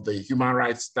appreciation of the human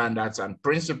rights standards and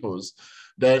principles,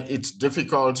 then it's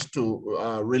difficult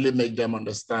to really make them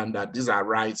understand that these are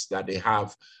rights that they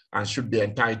have and should be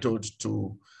entitled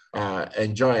to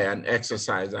enjoy and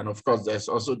exercise. And of course, there's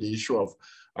also the issue of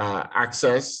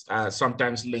access,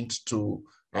 sometimes linked to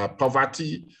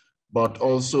poverty, but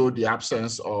also the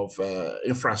absence of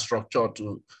infrastructure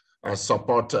to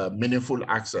support meaningful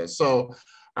access. So,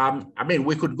 I mean,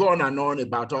 we could go on and on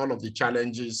about all of the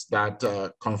challenges that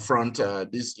confront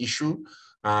this issue,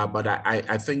 but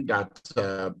I think that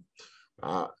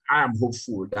I am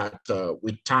hopeful that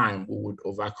with time we would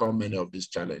overcome many of these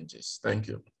challenges. Thank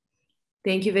you.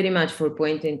 Thank you very much for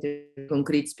pointing to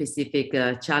concrete specific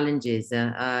challenges.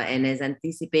 And as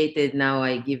anticipated, now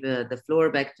I give the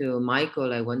floor back to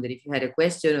Michael. I wonder if you had a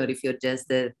question or if you're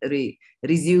just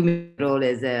resuming your role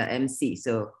as MC.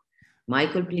 So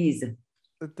Michael, please.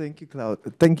 Thank you,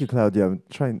 Thank you, Claudia.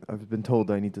 I've been told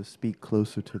I need to speak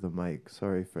closer to the mic.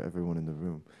 Sorry for everyone in the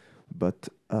room. But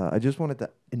I just wanted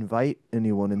to invite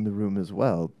anyone in the room as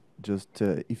well. Just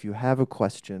to, if you have a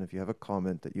question, if you have a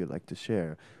comment that you'd like to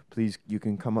share, please, you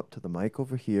can come up to the mic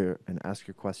over here and ask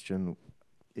your question.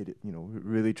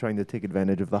 Really trying to take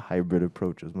advantage of the hybrid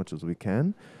approach as much as we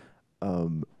can.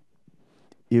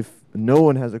 If no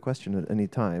one has a question at any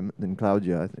time, then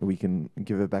Claudia, we can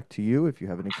give it back to you if you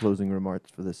have any closing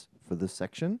remarks for this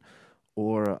section,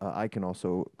 or I can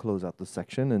also close out the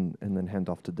section and then hand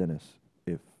off to Dennis.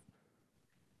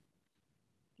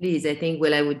 Please, I think,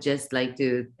 well, I would just like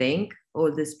to thank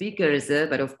all the speakers,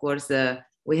 but of course,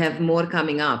 we have more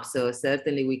coming up, so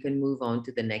certainly we can move on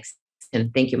to the next.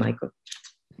 And thank you, Michael.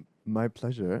 My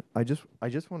pleasure. I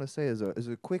just want to say as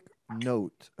a quick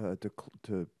note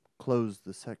to close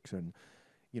the section,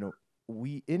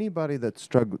 anybody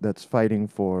that's fighting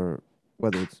for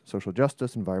whether it's social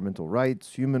justice, environmental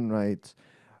rights, human rights,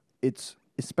 it's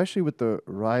especially with the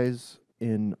rise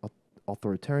in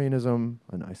authoritarianism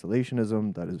and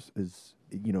isolationism that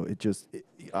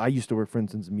I used to work, for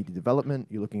instance, in media development.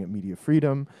 You're looking at media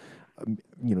freedom,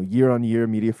 year on year,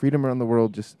 media freedom around the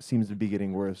world just seems to be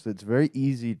getting worse. It's very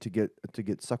easy to get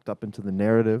sucked up into the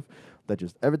narrative that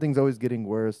just everything's always getting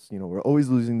worse. We're always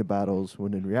losing the battles,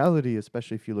 when in reality,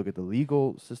 especially if you look at the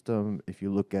legal system, if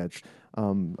you look at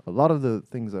a lot of the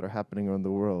things that are happening around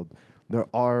the world, there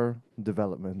are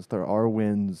developments, there are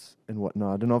wins and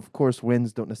whatnot. And of course,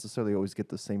 wins don't necessarily always get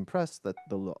the same press that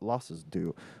the losses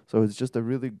do. So it's just a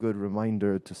really good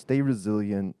reminder to stay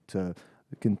resilient, to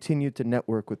continue to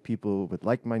network with people, with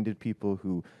like-minded people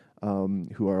who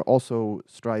are also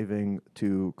striving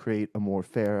to create a more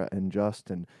fair and just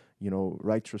and,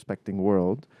 rights-respecting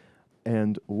world.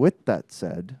 And with that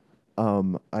said,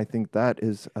 I think that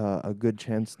is a good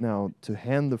chance now to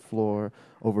hand the floor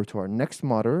over to our next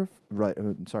moderator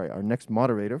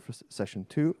for section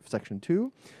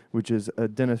two, which is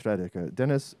Dennis Radeke.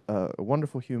 Dennis, a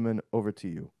wonderful human, over to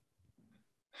you.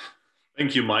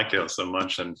 Thank you, Michael, so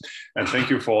much, and thank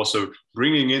you for also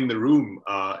bringing in the room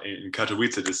in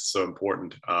Katowice. This is so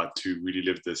important to really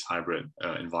live this hybrid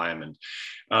environment.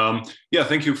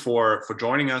 Thank you for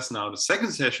joining us. Now, the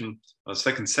second section,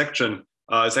 second section.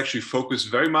 Is actually focused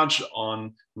very much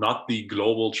on not the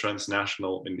global,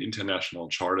 transnational, and international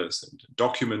charters and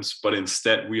documents, but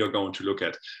instead we are going to look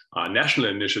at national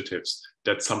initiatives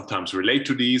that sometimes relate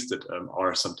to these, that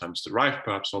are sometimes derived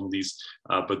perhaps from these,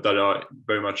 but that are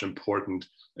very much important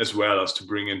as well as to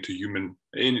bring into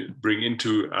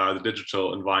the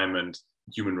digital environment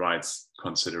human rights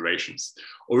considerations.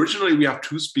 Originally, we have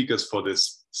two speakers for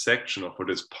this section, or for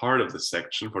this part of the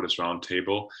section, for this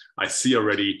roundtable. I see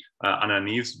already Anna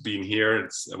Neves being here.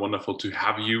 It's wonderful to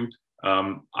have you.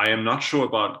 I am not sure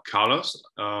about Carlos.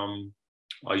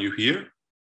 Are you here?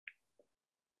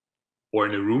 Or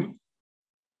in a room?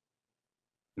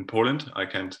 In Poland? I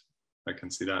can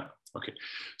see that. Okay.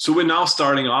 So we're now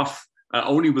starting off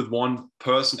only with one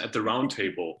person at the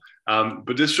roundtable.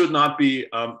 But this should not be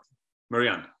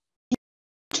Marianne.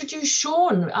 Introduce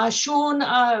Sean. Sean,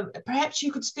 perhaps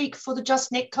you could speak for the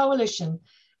Just Net Coalition,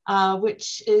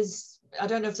 which is, I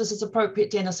don't know if this is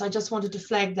appropriate, Dennis. I just wanted to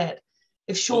flag that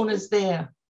if Sean is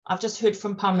there. I've just heard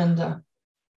from Parminder.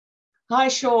 Hi,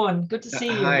 Sean. Good to see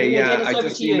you. Hi, yeah,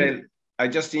 I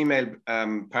just emailed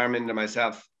Parminder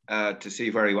myself to see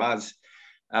where he was.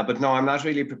 But no, I'm not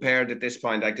really prepared at this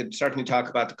point. I could certainly talk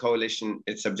about the coalition,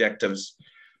 its objectives,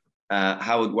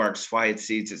 how it works, why it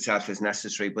sees itself as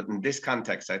necessary. But in this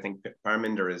context, I think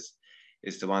Parminder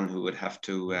is the one who would have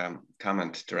to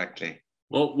comment directly.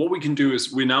 Well, what we can do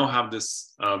is we now have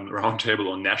this roundtable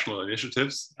on national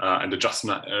initiatives, and the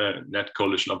JustNet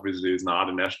Coalition obviously is not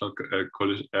a national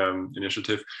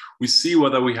initiative. We see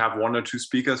whether we have 1 or 2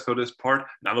 speakers for this part,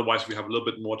 and otherwise we have a little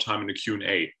bit more time in the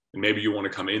Q&A. And maybe you want to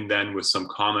come in then with some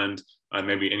comment, and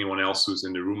maybe anyone else who's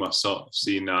in the room. I've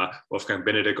seen Wolfgang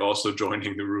Benedikt also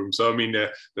joining the room. So I mean,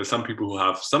 there's some people who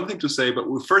have something to say, but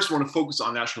we first want to focus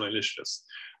on national initiatives.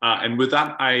 And with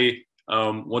that, I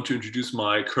want to introduce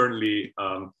my currently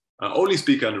only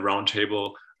speaker on the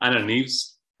roundtable, Ana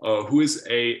Neves, who is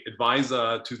an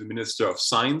advisor to the Minister of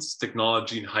Science,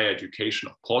 Technology and Higher Education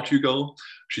of Portugal.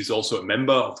 She's also a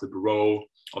member of the Bureau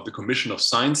of the Commission of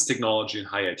Science, Technology and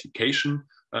Higher Education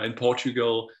in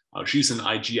Portugal. She's an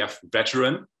IGF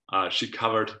veteran. She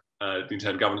covered the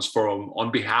Internet Governance Forum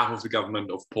on behalf of the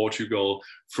government of Portugal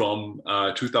from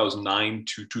 2009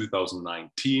 to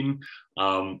 2019.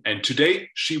 And today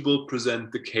she will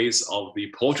present the case of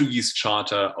the Portuguese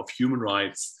Charter of Human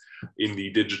Rights in the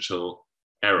digital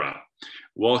era.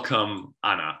 Welcome,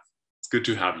 Ana. It's good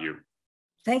to have you.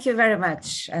 Thank you very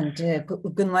much. And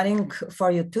good morning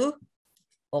for you too,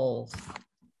 all.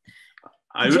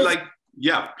 I would like,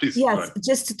 yeah, please. Yes,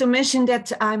 just to mention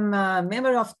that I'm a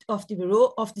member of the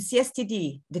Bureau of the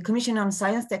CSTD, the Commission on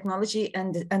Science, Technology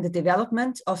and the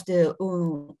Development of the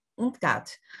UNCTAD,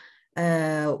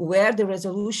 where the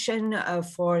resolution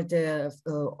for the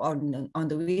on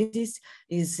the WIDIS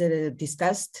is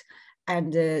discussed.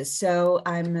 And so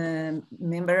I'm a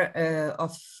member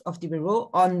of the Bureau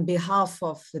on behalf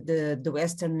of the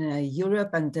Western Europe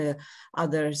and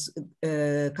other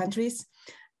countries.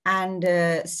 And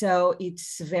so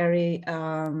it's very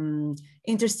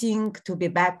interesting to be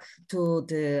back to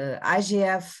the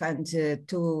IGF and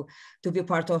to be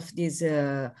part of this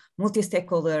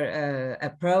multi-stakeholder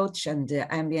approach and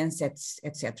ambience,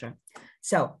 etc.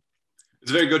 So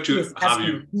it's very good to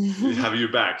have you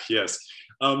back. Yes.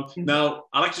 Now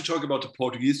I'd like to talk about the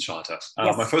Portuguese Charter.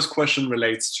 Yes. My first question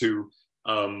relates to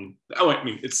I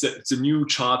mean, it's a new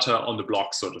charter on the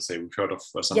block, so to say. We've heard of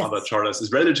some other charters.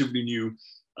 It's relatively new.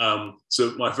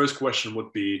 So my first question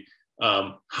would be,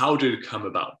 how did it come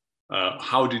about?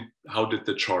 How did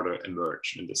the charter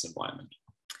emerge in this environment?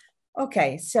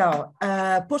 Okay, so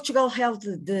Portugal held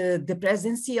the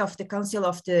presidency of the Council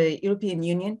of the European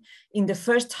Union in the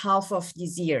first half of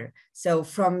this year, so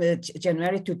from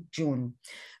January to June,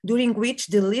 during which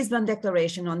the Lisbon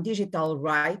Declaration on Digital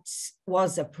Rights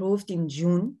was approved in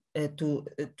June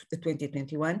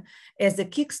 2021 as a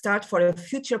kickstart for a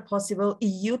future possible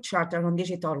EU Charter on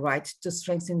Digital Rights to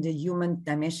strengthen the human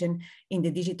dimension in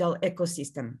the digital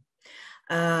ecosystem.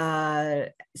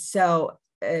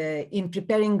 In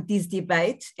preparing this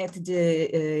debate at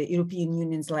the European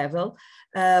Union's level,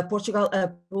 Portugal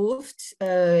approved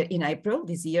in April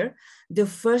this year the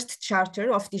first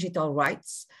Charter of Digital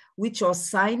Rights, which was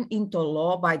signed into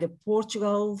law by the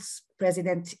Portugal's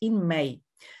president in May,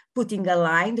 putting a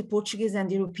line the Portuguese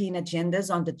and European agendas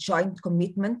on the joint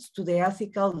commitment to the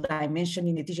ethical dimension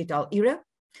in the digital era,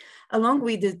 along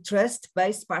with the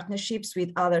trust-based partnerships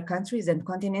with other countries and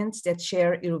continents that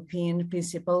share European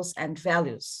principles and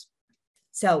values.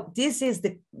 So this is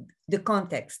the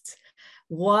context.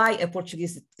 Why a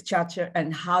Portuguese charter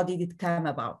and how did it come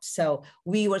about? So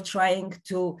we were trying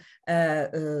to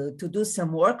do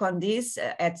some work on this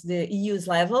at the EU's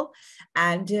level,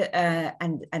 and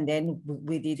then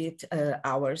we did it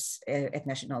ours at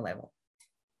national level.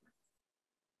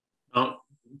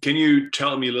 Can you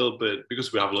tell me a little bit,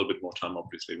 because we have a little bit more time,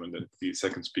 obviously, when the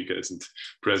second speaker isn't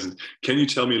present, can you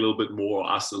tell me a little bit more,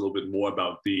 ask a little bit more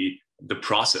about the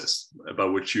process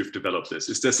about which you've developed this?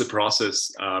 Is this a process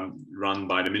run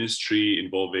by the ministry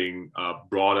involving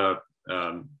broader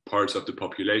parts of the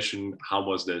population? How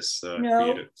was this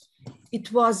created?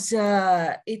 It was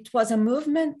a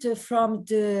movement from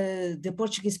the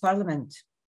Portuguese Parliament.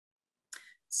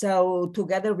 So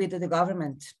together with the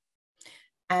government.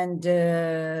 And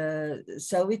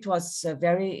so it was a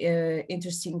very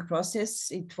interesting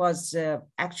process. It was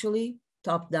actually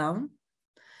top-down,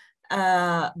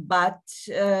 but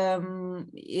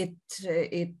it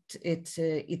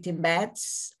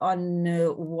embeds on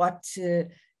what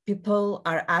people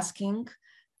are asking,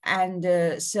 and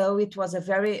so it was a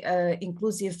very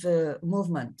inclusive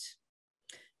movement.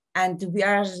 And we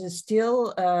are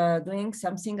still doing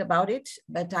something about it,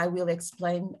 but I will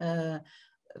explain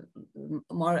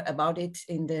more about it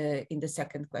in the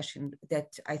second question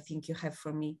that I think you have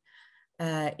for me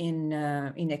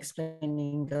in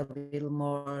explaining a little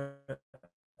more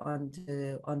on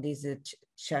this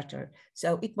charter.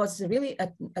 So it was really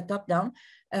a top-down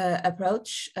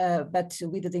approach, but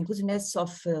with the inclusiveness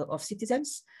of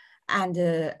citizens, and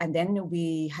then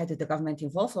we had the government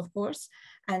involved, of course,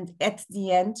 and at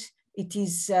the end it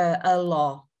is a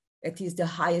law. It is the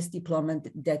highest diploma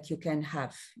that you can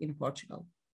have in Portugal.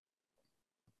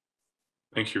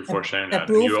 Thank you for sharing that.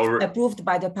 Approved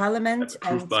by the parliament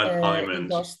and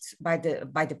endorsed by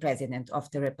the president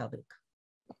of the republic.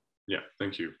 Yeah,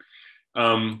 thank you.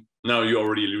 Now you're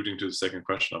already alluding to the second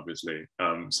question, obviously.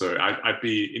 So I'd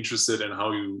be interested in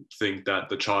how you think that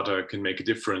the charter can make a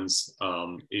difference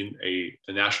in a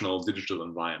national digital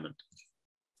environment.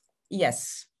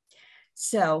 Yes.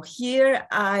 So here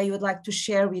I would like to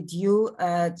share with you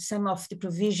some of the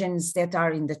provisions that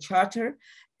are in the charter,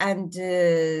 and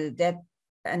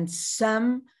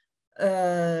some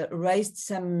raised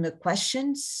some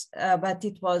questions, but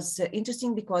it was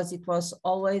interesting because it was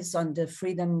always on the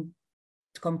freedom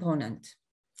component.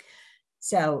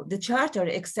 So the charter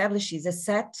establishes a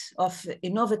set of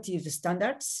innovative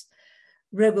standards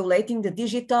regulating the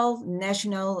digital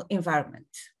national environment,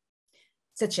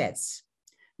 such as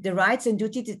the rights and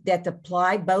duties that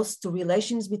apply both to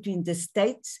relations between the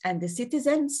state and the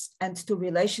citizens and to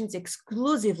relations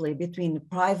exclusively between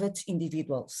private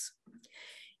individuals.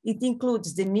 It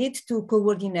includes the need to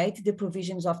coordinate the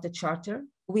provisions of the charter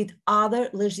with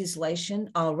other legislation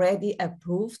already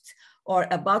approved or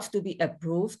about to be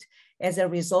approved as a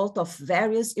result of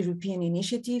various European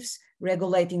initiatives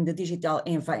regulating the digital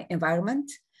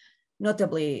environment,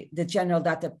 notably the General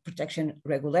Data Protection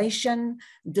Regulation,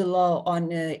 the Law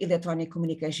on Electronic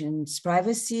Communications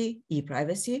Privacy,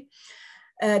 e-privacy,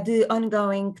 the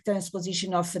ongoing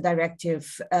transposition of the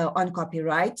directive on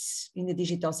copyrights in the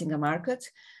digital single market,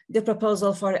 the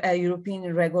proposal for a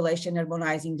European regulation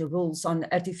harmonizing the rules on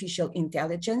artificial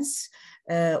intelligence,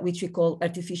 which we call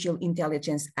Artificial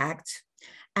Intelligence Act,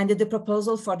 and the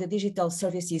proposal for the Digital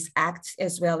Services Act,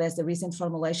 as well as the recent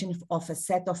formulation of a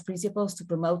set of principles to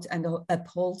promote and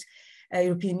uphold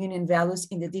European Union values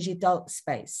in the digital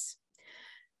space.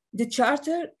 The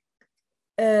Charter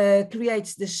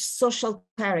creates the social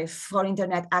tariff for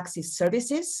internet access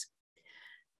services.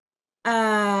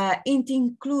 It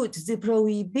includes the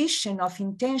prohibition of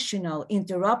intentional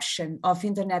interruption of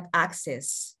internet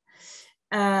access,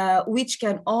 which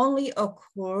can only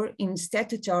occur in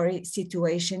statutory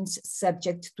situations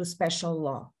subject to special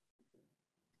law.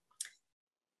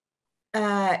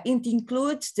 It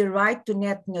includes the right to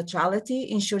net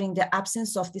neutrality, ensuring the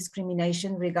absence of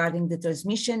discrimination regarding the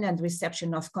transmission and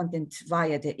reception of content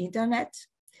via the internet,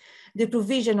 the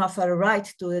provision of a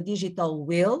right to a digital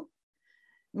will,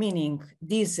 meaning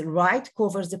this right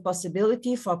covers the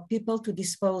possibility for people to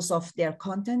dispose of their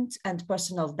content and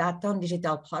personal data on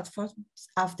digital platforms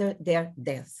after their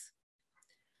death.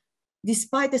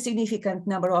 Despite a significant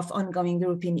number of ongoing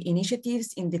European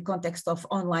initiatives in the context of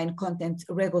online content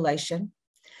regulation,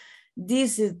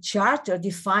 this charter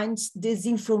defines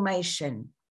disinformation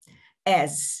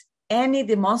as any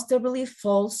demonstrably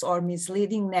false or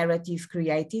misleading narrative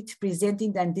created,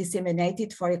 presented, and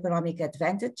disseminated for economic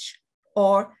advantage,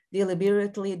 or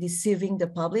deliberately deceiving the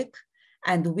public,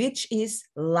 and which is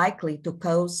likely to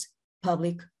cause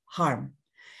public harm,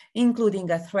 including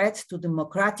a threat to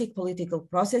democratic political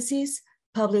processes,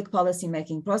 public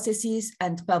policy-making processes,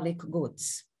 and public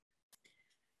goods.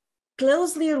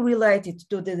 Closely related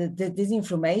to the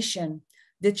disinformation,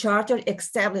 the Charter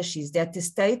establishes that the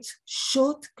state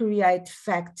should create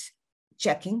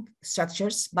fact-checking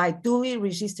structures by duly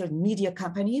registered media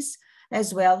companies,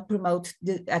 as well promote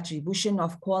the attribution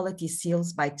of quality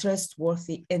seals by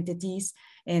trustworthy entities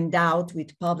endowed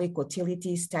with public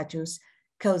utility status,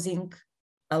 causing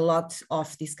a lot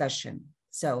of discussion.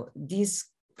 So this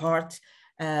part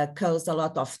caused a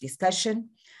lot of discussion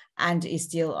and is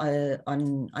still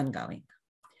ongoing.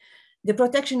 The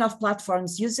protection of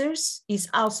platforms users is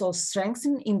also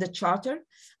strengthened in the Charter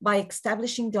by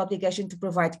establishing the obligation to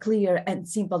provide clear and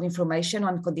simple information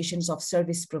on conditions of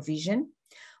service provision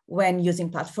when using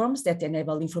platforms that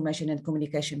enable information and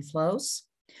communication flows.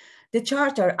 The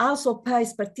Charter also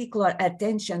pays particular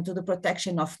attention to the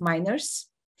protection of minors.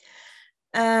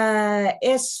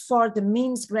 As for the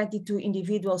means granted to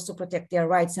individuals to protect their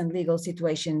rights and legal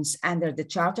situations under the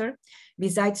Charter,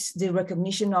 besides the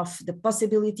recognition of the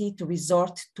possibility to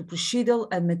resort to procedural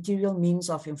and material means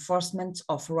of enforcement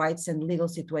of rights and legal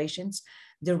situations,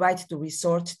 the right to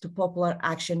resort to popular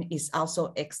action is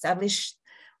also established,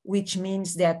 which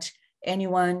means that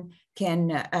anyone can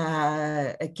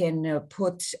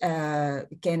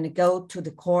go to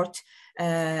the court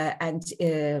and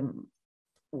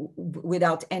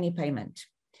without any payment.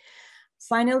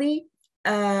 Finally,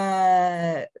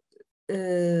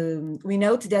 we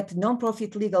note that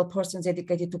non-profit legal persons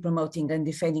dedicated to promoting and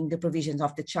defending the provisions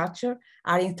of the Charter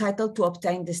are entitled to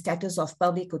obtain the status of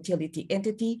public utility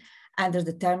entity under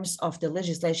the terms of the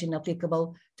legislation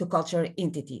applicable to cultural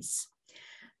entities.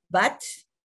 But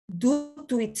due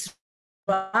to its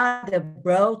rather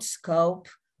broad scope,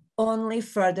 only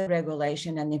further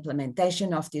regulation and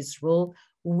implementation of this rule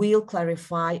will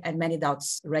clarify and many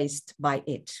doubts raised by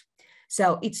it.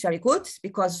 So it's very good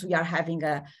because we are having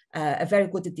a very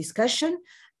good discussion.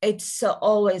 It's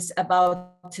always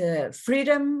about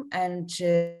freedom and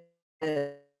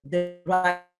the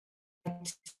right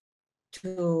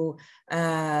to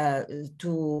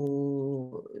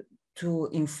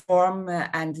inform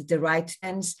and the right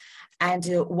things, and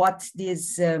what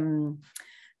these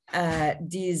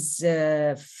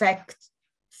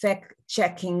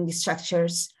fact-checking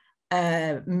structures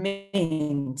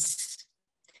means.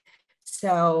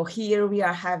 So here we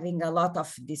are having a lot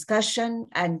of discussion,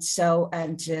 and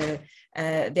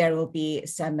there will be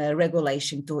some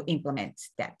regulation to implement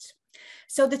that.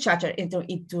 So the Charter entered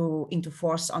into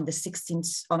force on the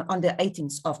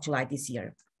 18th of July this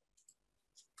year.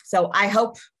 So I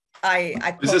hope I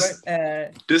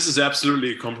covered. This is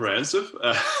absolutely comprehensive.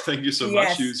 Thank you so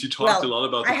much. You talked a lot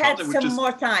about the content. I had some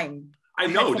more time. I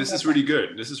know this is really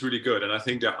good. This is really good, and I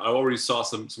think that I already saw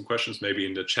some questions maybe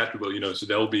in the chat. Well, so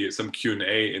there will be some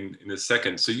Q&A in a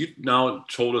second. So you now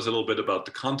told us a little bit about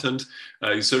the content.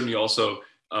 You certainly also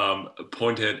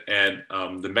pointed at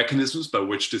the mechanisms by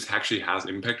which this actually has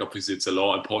impact. Obviously, it's a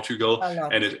law in Portugal,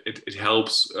 and it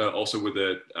helps also with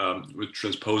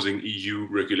transposing EU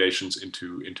regulations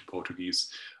into the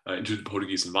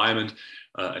Portuguese environment.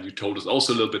 And you told us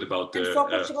also a little bit about the for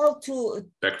Portugal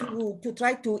to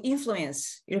try to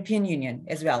influence European Union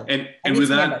as well, and its with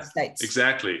that, member states.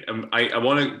 Exactly. I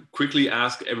want to quickly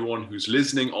ask everyone who's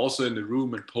listening, also in the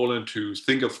room in Poland, to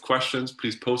think of questions.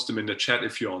 Please post them in the chat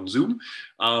if you're on Zoom,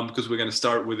 because we're going to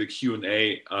start with a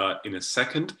Q&A in a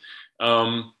second.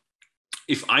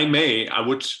 If I may, I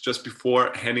would, just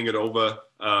before handing it over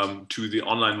to the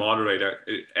online moderator,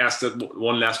 ask that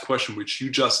one last question, which you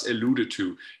just alluded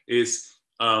to, is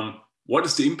what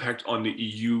is the impact on the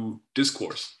EU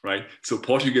discourse, right? So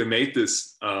Portugal made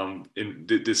this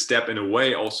this step in a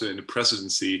way also in the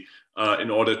presidency in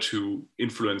order to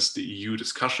influence the EU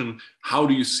discussion. How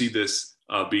do you see this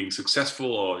being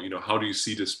successful, or how do you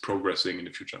see this progressing in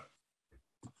the future?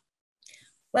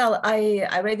 Well, I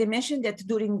already mentioned that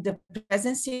during the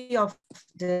presidency of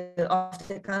the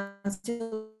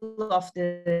Council of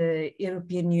the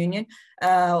European Union,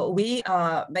 we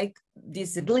make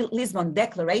this Lisbon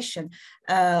Declaration,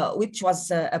 which was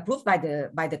approved by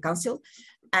the Council,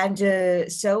 and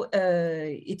so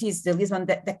it is the Lisbon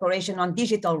Declaration on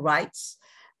Digital Rights,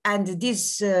 and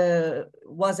this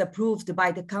was approved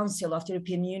by the Council of the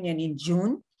European Union in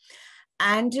June,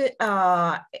 and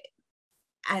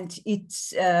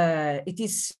it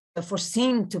is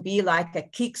foreseen to be like a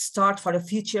kickstart for a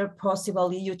future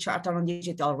possible EU Charter on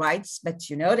Digital Rights. But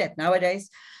you know that nowadays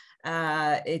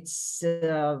it's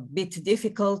a bit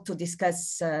difficult to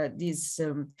discuss these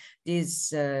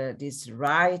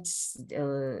rights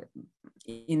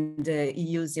in the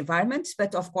EU's environment.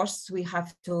 But of course, we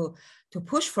have to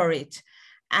push for it.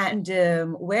 And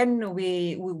when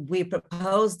we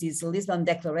proposed this Lisbon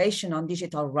Declaration on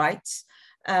Digital Rights,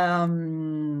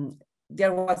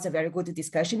 there was a very good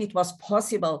discussion. It was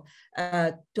possible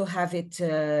to have it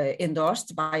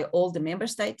endorsed by all the member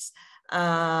states,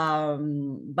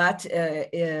 but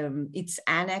its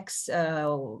annex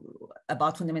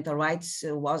about fundamental rights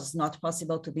was not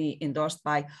possible to be endorsed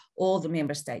by all the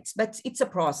member states. But it's a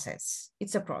process.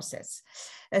 It's a process.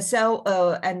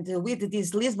 And with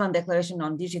this Lisbon Declaration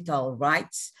on Digital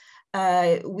Rights,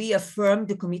 we affirm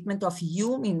the commitment of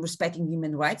EU in respecting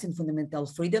human rights and fundamental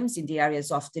freedoms in the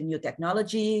areas of the new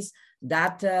technologies,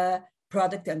 data,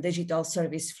 product and digital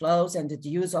service flows, and the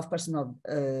use of personal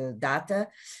data.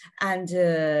 And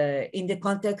in the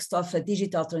context of a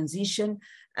digital transition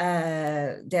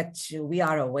that we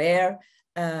are aware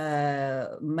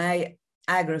may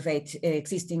aggravate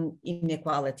existing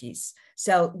inequalities.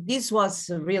 So this was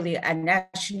really a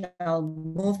national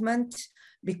movement,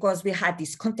 because we had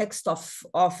this context of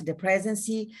the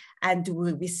presidency, and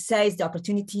we seized the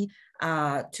opportunity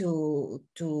to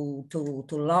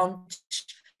launch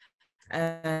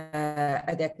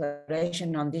a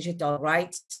declaration on digital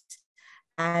rights,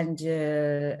 and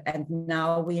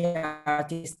now we are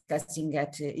discussing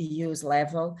at EU's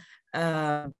level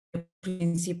the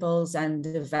principles and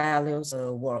the values of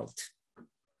the world.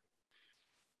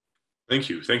 Thank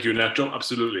you. Now, John,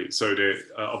 absolutely. So the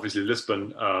obviously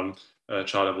Lisbon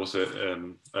Charter was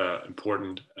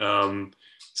important.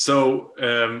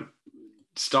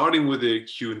 Starting with the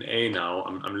Q&A now,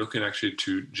 I'm looking actually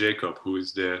to Jacob, who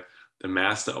is the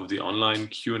master of the online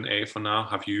Q&A for now.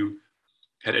 Have you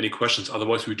had any questions?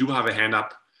 Otherwise, we do have a hand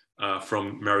up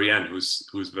from Marianne,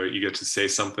 who's very eager to say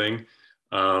something.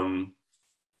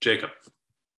 Jacob.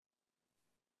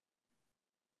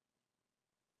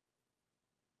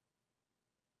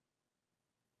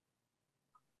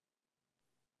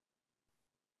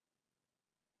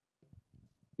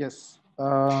 Yes.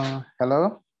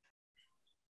 Hello.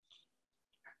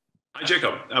 Hi,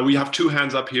 Jacob. We have 2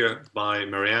 hands up here by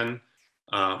Marianne,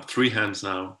 3 hands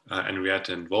now, Henriette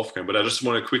and Wolfgang. But I just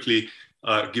want to quickly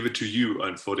give it to you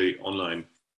and for the online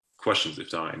questions,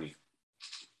 if there are any.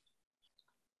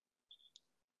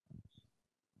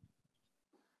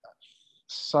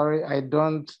 Sorry, I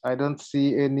don't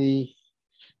see any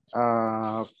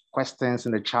questions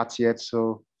in the chat yet,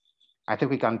 so I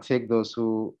think we can take those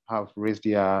who have raised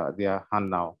their hand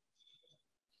now.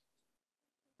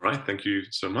 Right, thank you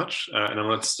so much. And I'm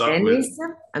going to start Dennis,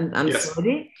 with... I'm yes,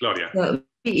 sorry. Claudia. So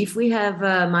if we have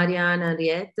Marianne,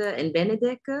 Henriette, and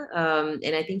Benedek,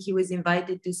 and I think he was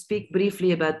invited to speak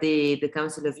briefly about the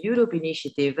Council of Europe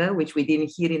initiative, which we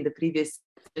didn't hear in the previous.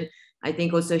 I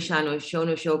think also Shono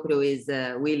Shokro is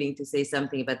willing to say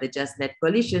something about the Just Net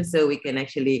Coalition, so we can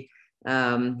actually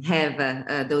have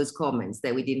those comments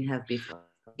that we didn't have before.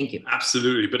 Thank you.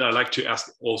 Absolutely, but I'd like to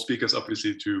ask all speakers,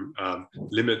 obviously, to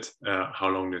limit how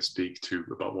long they speak to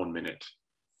about 1 minute.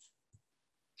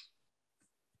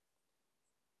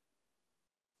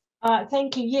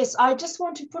 Thank you. Yes, I just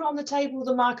want to put on the table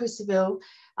the Marco Civil,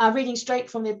 reading straight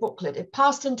from their booklet. It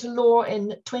passed into law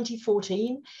in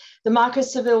 2014. The Marco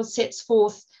Civil sets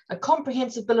forth a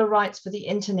comprehensive Bill of Rights for the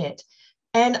Internet.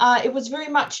 And it was very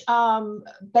much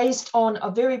based on a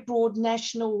very broad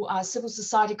national civil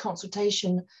society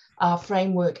consultation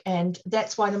framework. And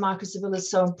that's why the Marco Civil is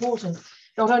so important.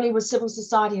 Not only was civil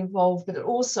society involved, but it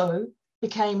also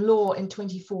became law in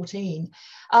 2014.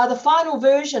 The final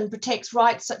version protects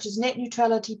rights such as net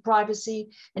neutrality,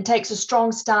 privacy, and takes a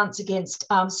strong stance against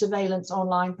surveillance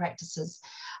online practices.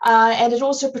 And it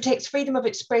also protects freedom of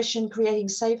expression, creating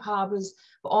safe harbors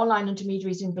for online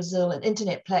intermediaries in Brazil, and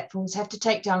internet platforms have to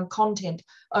take down content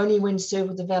only when served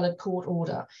with a valid court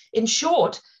order. In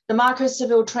short, the Marco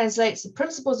Civil translates the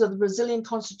principles of the Brazilian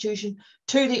constitution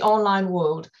to the online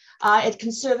world. It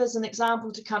can serve as an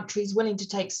example to countries willing to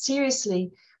take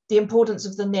seriously the importance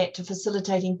of the net to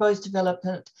facilitating both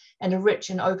development and a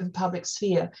rich and open public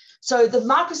sphere. So the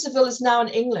Marco Civil is now in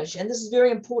English, and this is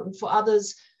very important for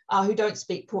others who don't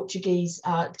speak Portuguese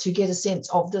to get a sense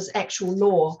of this actual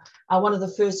law, one of the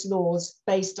first laws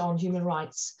based on human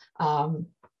rights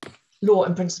law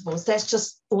and principles. That's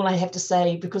just all I have to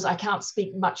say, because I can't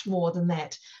speak much more than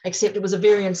that, except it was a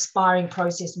very inspiring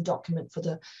process and document for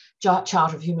the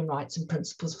Charter of Human Rights and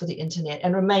Principles for the Internet,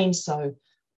 and remains so.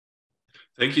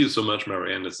 Thank you so much,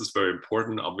 Marianne. This is very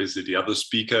important. Obviously, the other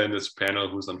speaker in this panel,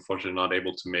 who's unfortunately not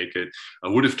able to make it,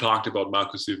 would have talked about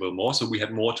Marco Civil more, so we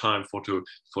had more time for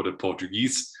the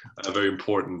Portuguese, a very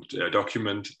important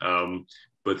document.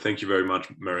 But thank you very much,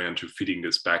 Marianne, to feeding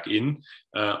this back in.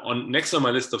 Next on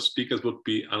my list of speakers would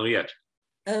be Henriette.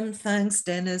 Thanks,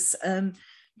 Dennis.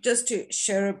 Just to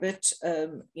share a bit,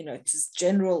 just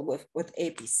general with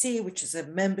APC, which is a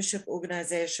membership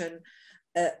organization.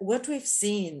 What we've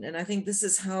seen, and I think this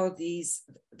is how the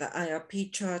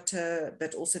IRP Charter,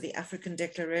 but also the African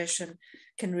Declaration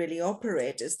can really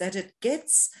operate, is that it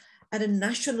gets at a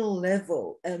national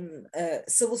level,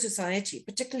 civil society,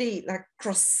 particularly like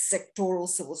cross-sectoral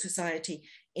civil society,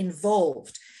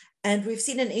 involved. And we've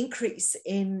seen an increase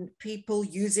in people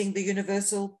using the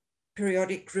Universal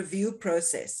Periodic Review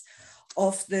process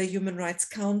of the Human Rights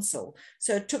Council.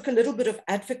 So it took a little bit of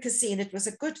advocacy, and it was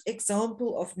a good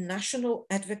example of national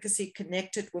advocacy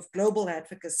connected with global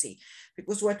advocacy,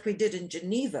 because what we did in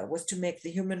Geneva was to make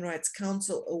the Human Rights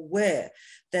Council aware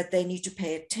that they need to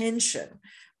pay attention.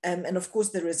 And of course,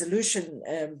 the resolution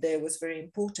there was very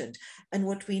important. And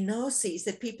what we now see is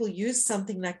that people use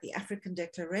something like the African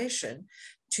Declaration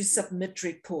to submit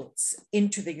reports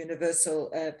into the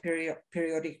Universal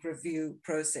Periodic Review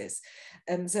process.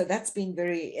 So that's been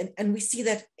very, and we see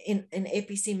that in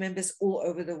APC members all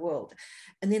over the world.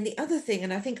 And then the other thing,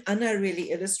 and I think Anna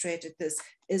really illustrated this,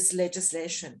 is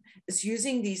legislation, is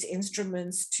using these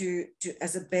instruments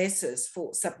as a basis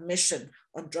for submission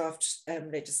on draft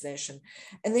legislation.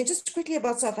 And then just quickly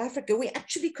about South Africa, we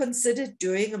actually considered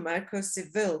doing a Marco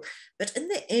Civil, but in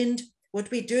the end, what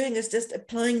we're doing is just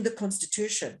applying the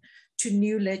Constitution to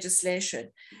new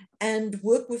legislation and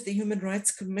work with the Human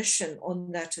Rights Commission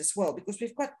on that as well, because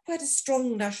we've got quite a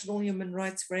strong national human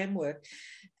rights framework.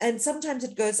 And sometimes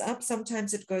it goes up,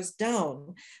 sometimes it goes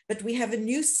down. But we have a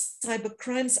new Cyber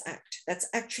Crimes Act that's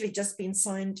actually just been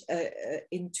signed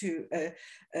into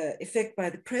effect by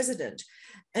the president.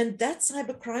 And that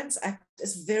Cyber Crimes Act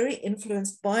is very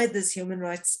influenced by this human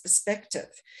rights perspective.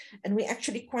 And we're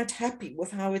actually quite happy with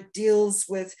how it deals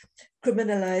with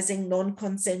criminalizing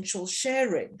non-consensual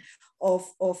sharing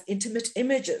of intimate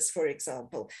images, for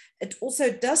example. It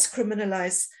also does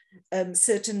criminalize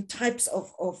certain types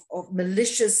of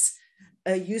malicious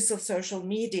use of social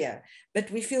media,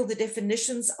 but we feel the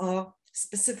definitions are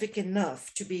specific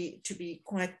enough to be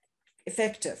quite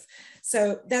effective.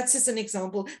 So that's just an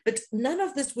example, but none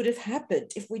of this would have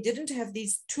happened if we didn't have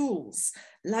these tools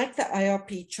like the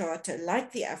IRP Charter,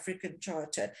 like the African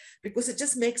Charter, because it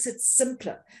just makes it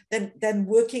simpler than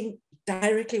working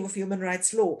directly with human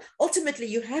rights law. Ultimately,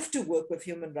 you have to work with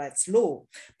human rights law,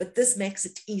 but this makes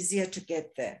it easier to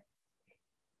get there.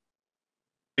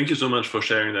 Thank you so much for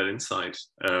sharing that insight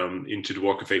into the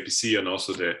work of APC and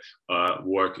also the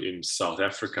work in South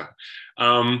Africa.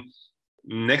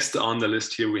 Next on the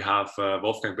list here, we have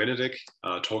Wolfgang Benedek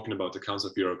talking about the Council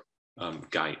of Europe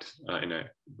guide in a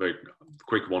very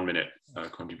quick 1-minute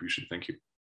contribution. Thank you.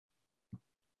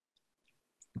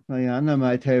 Mariana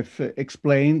might have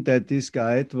explained that this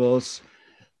guide was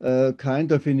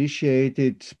kind of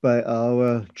initiated by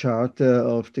our charter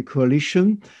of the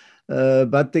coalition,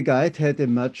 but the guide had a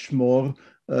much more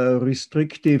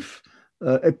restrictive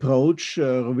approach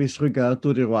with regard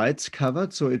to the rights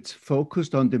covered. So it's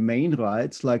focused on the main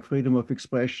rights like freedom of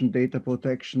expression, data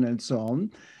protection, and so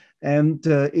on. And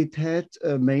it had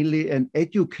mainly an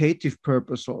educative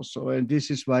purpose also. And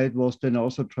this is why it was then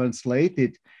also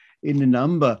translated in a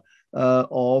number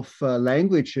of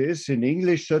languages, in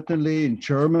English, certainly, in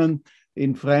German,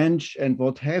 in French, and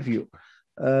what have you.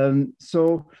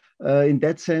 So in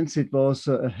that sense, it was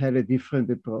had a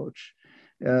different approach.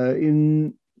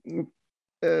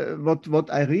 What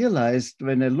I realized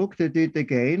when I looked at it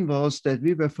again was that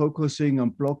we were focusing on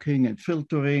blocking and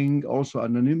filtering, also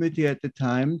anonymity at the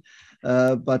time.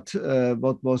 But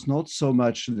what was not so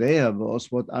much there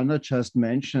was what Anna just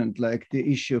mentioned, like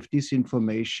the issue of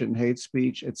disinformation, hate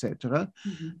speech, etc.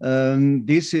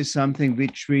 This is something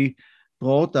which we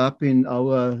brought up in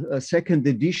our second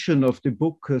edition of the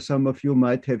book, some of you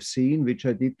might have seen, which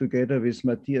I did together with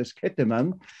Matthias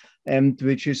Kettemann, and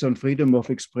which is on freedom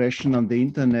of expression on the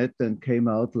internet and came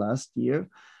out last year.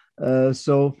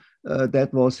 So that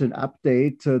was an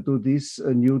update to these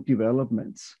new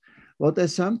developments. What I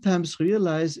sometimes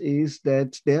realize is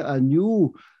that there are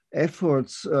new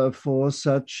efforts for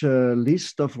such a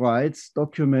list of rights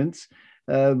documents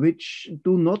which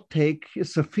do not take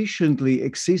sufficiently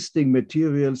existing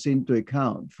materials into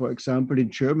account. For example, in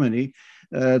Germany,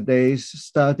 they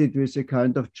started with a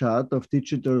kind of chart of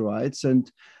digital rights,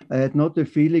 and I had not the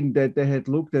feeling that they had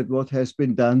looked at what has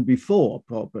been done before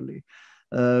properly.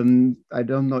 I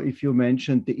don't know if you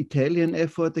mentioned the Italian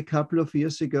effort a couple of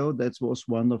years ago. That was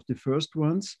one of the first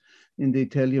ones in the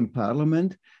Italian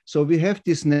parliament. So we have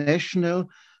these national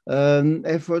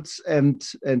efforts and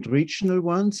regional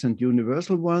ones and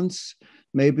universal ones,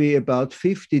 maybe about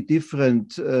 50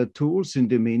 different tools in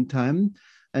the meantime.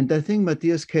 And I think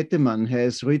Matthias Kettemann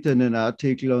has written an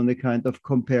article on a kind of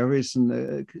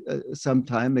comparison some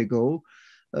time ago.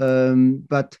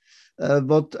 But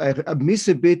what I miss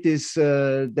a bit is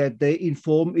that they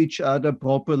inform each other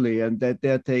properly and that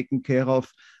they're taken care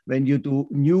of when you do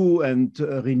new and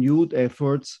renewed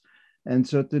efforts. And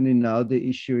certainly now the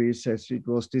issue is, as it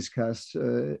was discussed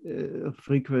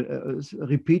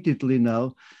repeatedly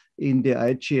now in the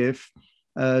IGF,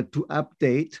 to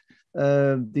update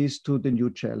this to the new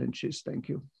challenges. Thank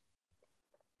you.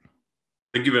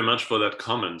 Thank you very much for that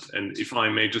comment. And if I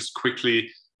may just quickly,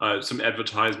 some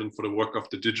advertisement for the work of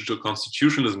the Digital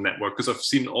Constitutionalism Network, because I've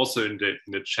seen also in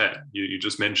the chat, you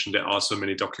just mentioned there are so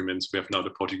many documents. We have now the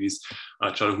Portuguese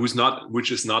charter,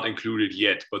 which is not included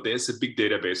yet, but there's a big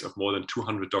database of more than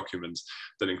 200 documents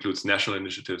that includes national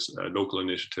initiatives, local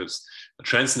initiatives,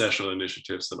 transnational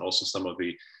initiatives, and also some of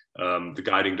the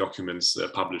guiding documents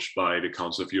published by the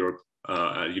Council of Europe,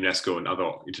 UNESCO, and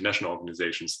other international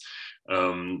organizations.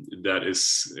 That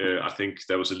is, I think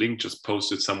there was a link just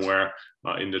posted somewhere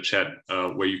in the chat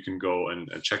where you can go and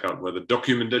check out whether the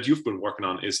document that you've been working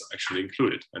on is actually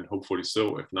included, and hopefully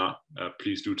so. If not,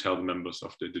 please do tell the members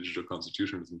of the Digital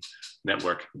Constitutionalism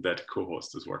Network that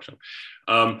co-host this workshop.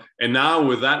 And now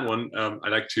with that one,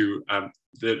 I'd like to,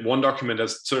 the one document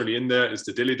that's certainly in there is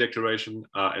the Delhi Declaration,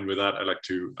 and with that, I'd like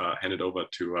to hand it over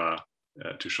to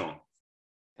Sean.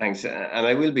 Thanks, and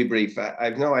I will be brief. I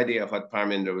have no idea what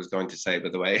Parminder was going to say, by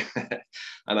the way,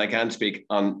 and I can't speak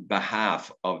on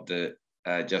behalf of the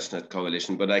JustNet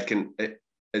Coalition, but I can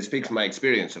speak from my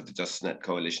experience of the JustNet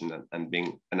Coalition and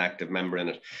being an active member in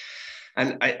it.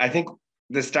 And I think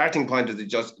the starting point of the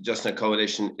JustNet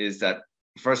Coalition is that,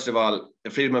 first of all, the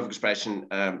freedom of expression,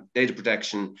 data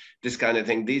protection, this kind of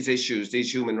thing, these issues,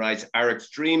 these human rights are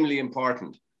extremely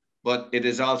important. But it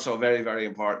is also very, very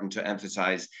important to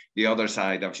emphasize the other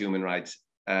side of human rights,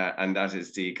 and that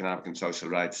is the economic and social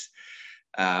rights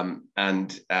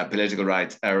and political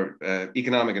rights, or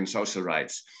economic and social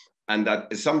rights. And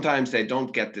that sometimes they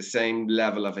don't get the same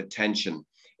level of attention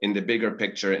in the bigger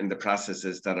picture, in the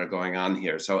processes that are going on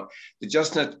here. So the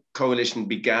JustNet Coalition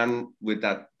began with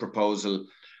that proposal.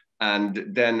 And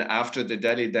then after the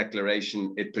Delhi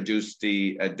Declaration, it produced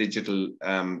the JustNet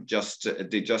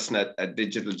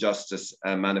Digital Justice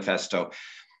Manifesto.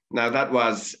 Now that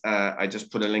was, I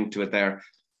just put a link to it there.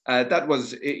 That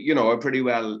was, you know, a pretty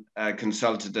well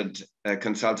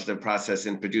consultative process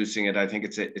in producing it. I think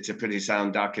it's a pretty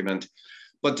sound document.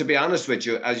 But to be honest with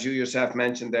you, as you yourself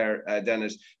mentioned there,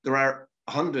 Dennis, there are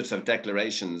hundreds of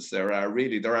declarations. There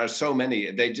are so many.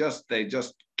 They just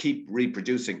keep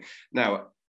reproducing. Now,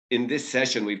 in this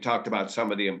session, we've talked about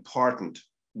some of the important,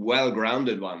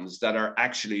 well-grounded ones that are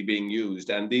actually being used,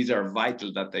 and these are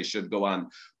vital that they should go on.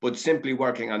 But simply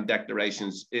working on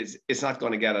declarations it's not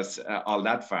going to get us all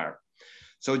that far.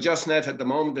 So JustNet at the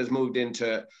moment has moved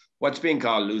into what's being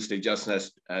called loosely JustNet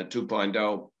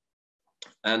 2.0.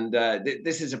 And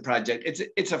this is a project,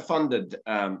 it's a funded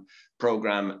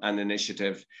program and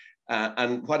initiative.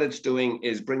 And what it's doing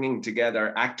is bringing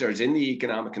together actors in the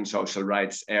economic and social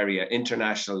rights area,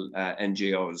 international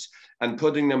NGOs, and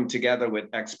putting them together with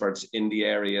experts in the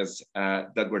areas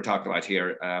that we're talking about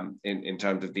here in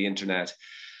terms of the internet,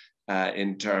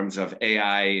 in terms of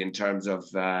AI, in terms of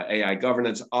AI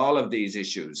governance, all of these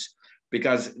issues.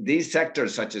 Because these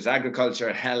sectors such as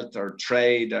agriculture, health, or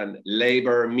trade and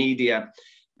labor, media,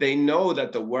 they know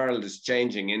that the world is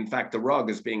changing. In fact, the rug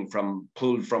is being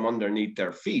pulled from underneath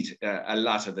their feet a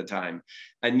lot of the time.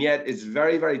 And yet it's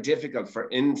very, very difficult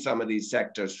in some of these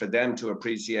sectors for them to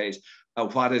appreciate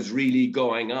what is really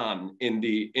going on in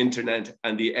the internet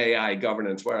and the AI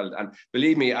governance world. And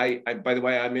believe me, by the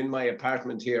way, I'm in my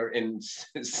apartment here in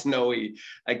snowy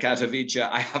Katowice.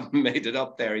 I haven't made it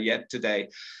up there yet today.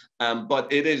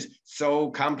 But it is so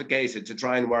complicated to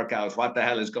try and work out what the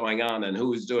hell is going on and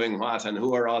who's doing what and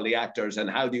who are all the actors and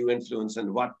how do you influence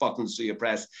and what buttons do you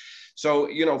press. So,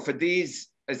 you know, for these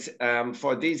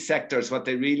sectors, what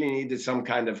they really need is some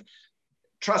kind of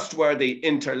trustworthy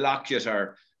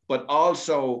interlocutor, but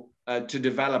also to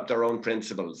develop their own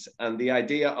principles. And the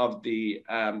idea of the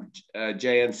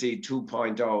JNC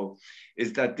 2.0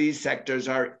 is that these sectors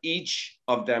are each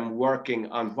of them working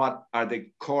on what are the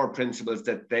core principles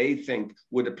that they think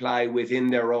would apply within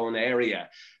their own area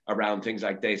around things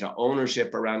like data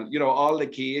ownership, around, you know, all the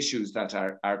key issues that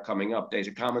are coming up,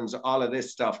 data commons, all of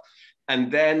this stuff. And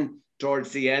then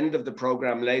towards the end of the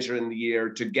program later in the year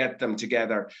to get them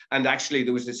together. And actually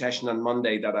there was a session on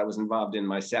Monday that I was involved in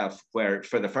myself, where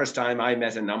for the first time I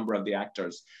met a number of the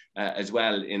actors as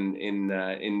well in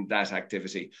that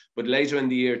activity. But later in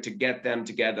the year to get them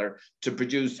together to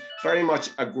produce very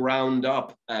much a ground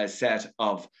up set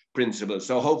of principles.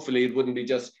 So hopefully it wouldn't be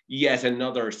just yet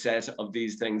another set of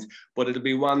these things, but it'll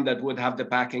be one that would have the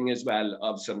backing as well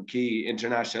of some key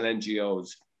international NGOs.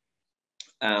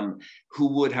 Who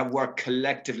would have worked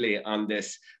collectively on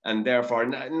this and therefore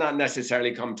not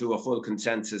necessarily come to a full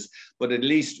consensus, but at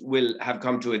least will have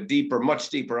come to a deeper, much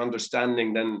deeper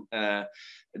understanding than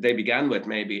they began with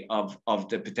maybe of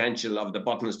the potential of the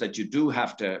buttons that you do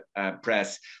have to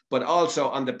press, but also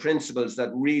on the principles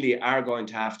that really are going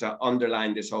to have to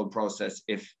underline this whole process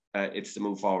if it's to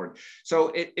move forward.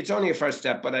 So it's only a first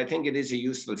step, but I think it is a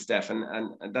useful step,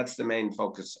 and that's the main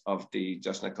focus of the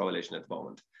JustNet Coalition at the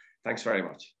moment. Thanks very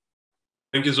much.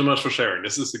 Thank you so much for sharing.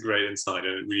 This is a great insight,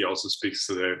 and it really also speaks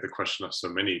to the question of so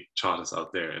many charters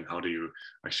out there and how do you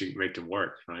actually make them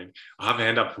work, right? I have a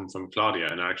hand up from Claudia,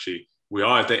 and actually we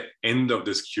are at the end of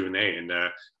this Q&A, and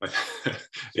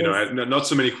you know, not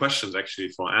so many questions actually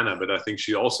for Anna, but I think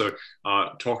she also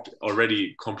talked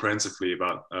already comprehensively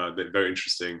about the very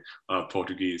interesting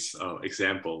Portuguese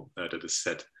example that is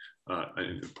set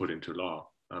and put into law.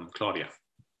 Claudia.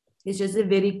 It's just a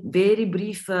very, very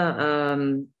brief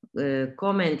comment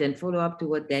and follow up to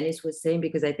what Dennis was saying,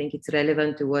 because I think it's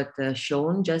relevant to what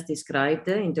Sean just described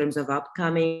in terms of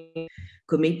upcoming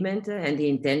commitment and the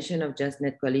intention of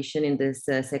JustNet Coalition in this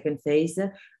second phase.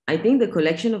 I think the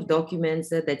collection of documents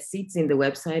that sits in the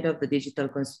website of the Digital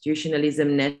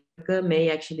Constitutionalism Network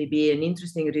may actually be an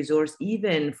interesting resource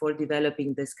even for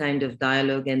developing this kind of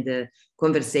dialogue and the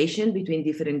conversation between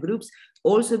different groups,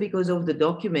 also because of the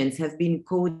documents have been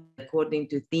coded according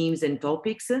to themes and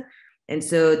topics. And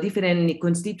so different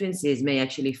constituencies may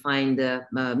actually find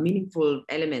meaningful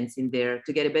elements in there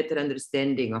to get a better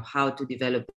understanding of how to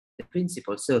develop the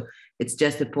principles. So it's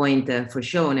just a point for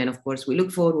shown. And of course, we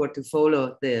look forward to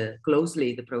follow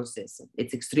closely the process.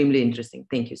 It's extremely interesting.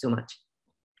 Thank you so much.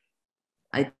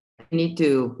 I need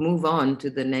to move on to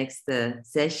the next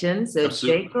session. So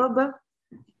Absolutely. Jacob,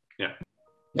 yeah,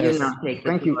 you now take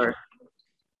the floor.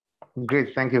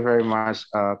 Great, thank you very much,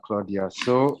 Claudia.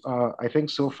 So I think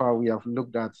so far we have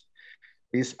looked at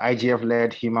these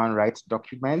IGF-led human rights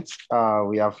documents.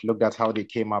 We have looked at how they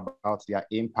came about, their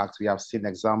impact. We have seen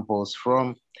examples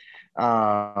from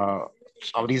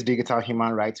of these digital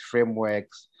human rights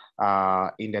frameworks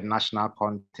in the national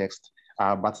context.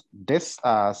 But this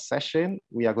session,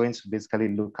 we are going to basically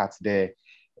look at the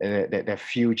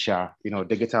future,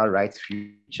 digital rights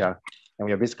future. And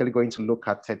we are basically going to look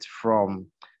at it from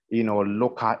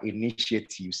local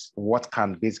initiatives, what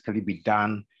can basically be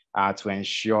done to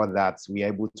ensure that we are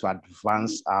able to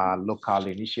advance local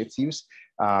initiatives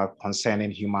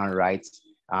concerning human rights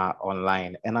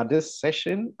online. And at this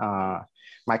session,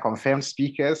 my confirmed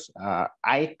speakers,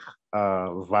 Ike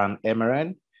van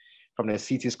Emeren from the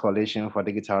Cities Coalition for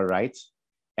Digital Rights.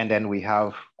 And then we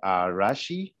have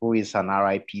Rashi, who is an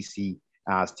RIPC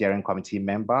steering committee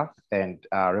member and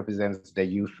represents the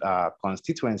youth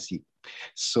constituency.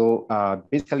 So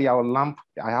basically I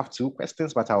have two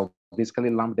questions, but I'll basically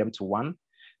lump them to one.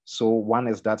 So one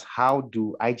is that how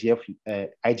do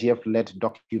IGF-led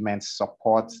documents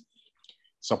support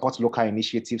local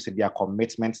initiatives in their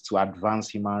commitment to advance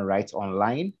human rights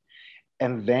online?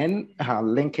 And then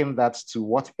linking that to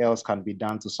what else can be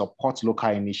done to support local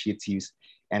initiatives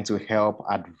and to help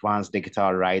advance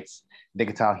digital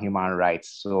human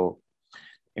rights. So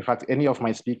in fact, any of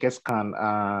my speakers can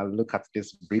look at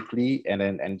this briefly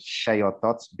and share your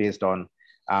thoughts based on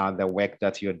the work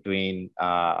that you're doing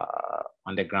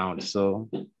on the ground. So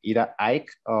either Ike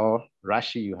or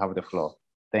Rashi, you have the floor.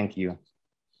 Thank you.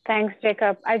 Thanks,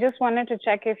 Jacob. I just wanted to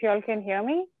check if you all can hear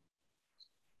me.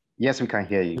 Yes, we can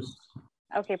hear you.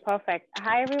 Okay, perfect.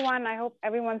 Hi, everyone. I hope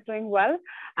everyone's doing well.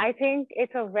 I think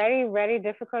it's a very, very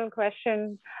difficult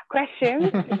question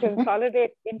to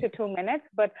consolidate into 2 minutes,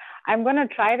 but I'm going to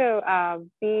try to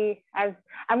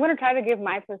give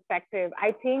my perspective.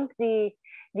 I think the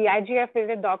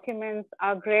IGF-related documents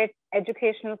are great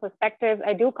educational perspectives.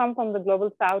 I do come from the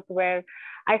Global South, where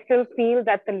I still feel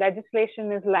that the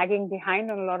legislation is lagging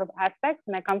behind on a lot of aspects.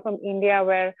 And I come from India,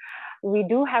 where we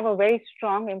do have a very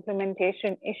strong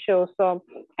implementation issue. So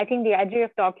I think the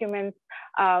IGF documents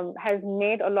has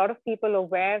made a lot of people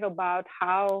aware about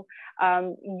how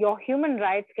your human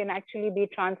rights can actually be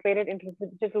translated into the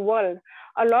digital world.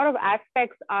 A lot of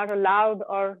aspects are allowed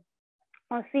or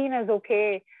seen as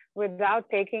okay without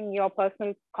taking your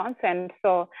personal consent.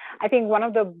 So I think one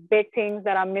of the big things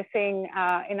that are missing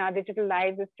in our digital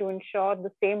lives is to ensure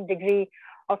the same degree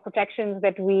of protections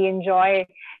that we enjoy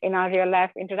in our real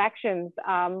life interactions.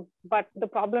 But the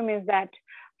problem is that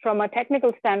from a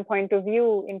technical standpoint of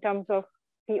view, in terms of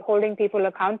holding people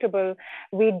accountable,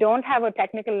 we don't have a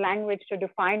technical language to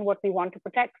define what we want to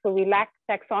protect. So we lack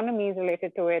taxonomies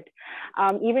related to it.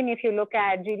 Even if you look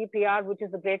at GDPR, which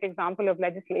is a great example of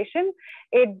legislation,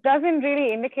 it doesn't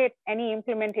really indicate any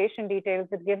implementation details.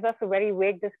 It gives us a very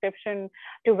vague description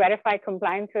to verify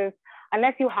compliances,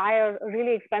 unless you hire a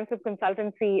really expensive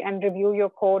consultancy and review your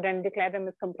code and declare them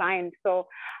as compliant. So,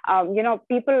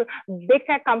 big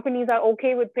tech companies are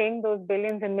okay with paying those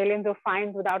billions and millions of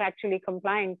fines without actually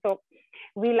complying. So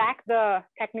we lack the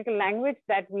technical language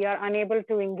that we are unable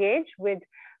to engage with.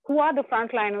 Who are the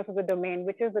frontliners of the domain,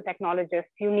 which is the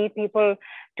technologists? You need people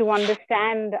to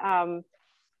understand,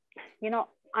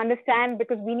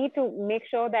 because we need to make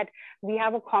sure that we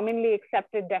have a commonly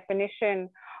accepted definition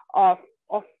of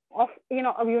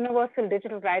universal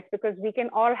digital rights, because we can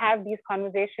all have these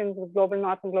conversations with Global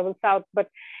North and Global South, but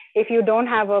if you don't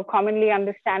have a commonly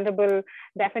understandable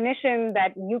definition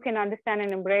that you can understand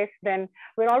and embrace, then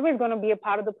we're always going to be a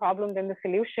part of the problem than the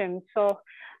solution. So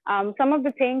some of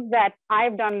the things that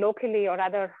I've done locally, or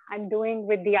rather I'm doing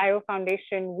with the IO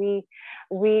Foundation,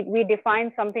 we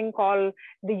define something called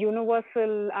the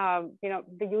universal, the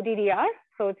UDDR.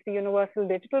 So it's the universal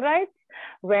digital rights,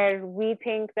 where we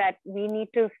think that we need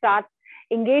to start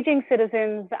engaging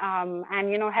citizens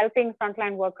and helping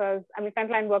frontline workers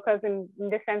in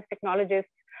this sense,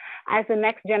 technologists, as the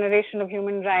next generation of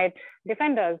human rights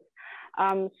defenders.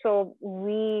 So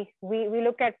we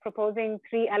look at proposing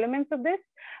 3 elements of this.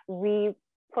 We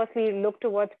firstly look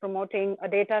towards promoting a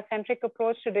data-centric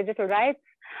approach to digital rights,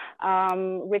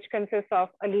 which consists of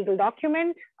a legal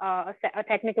document, a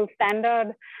technical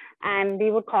standard, and we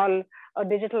would call a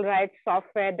digital rights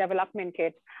software development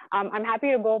kit. I'm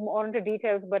happy to go more into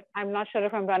details, but I'm not sure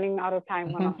if I'm running out of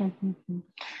time or not.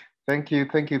 Thank you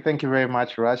very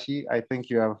much, Rashi. I think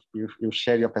you've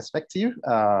shared your perspective,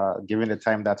 given the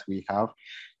time that we have.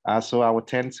 So I will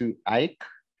turn to Ike.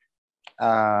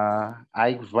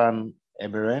 Ike van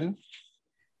Eberen.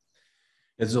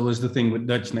 It's always the thing with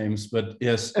Dutch names, but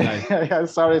yes. Yeah,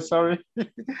 sorry.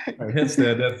 That's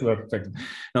perfect.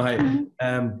 No,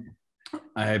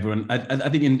 hi everyone. I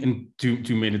think in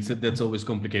 2 minutes that's always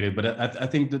complicated, but I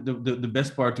think that the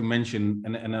best part to mention,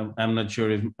 and I'm not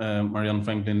sure if Marianne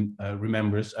Franklin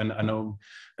remembers, and I know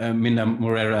Minna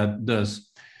Moreira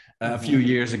does. A few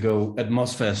years ago at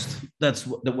MOSFest,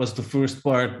 that was the first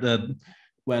part that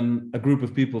when a group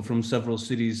of people from several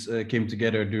cities came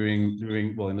together during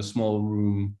in a small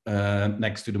room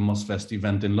next to the MOSFest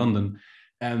event in London,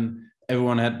 and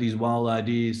everyone had these wild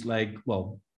ideas like,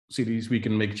 well, cities, we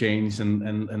can make change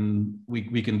and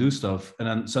we can do stuff. And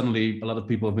then suddenly a lot of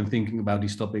people have been thinking about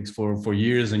these topics for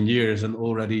years and years and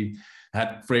already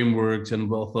had frameworks and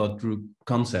well thought through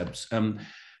concepts.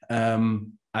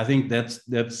 I think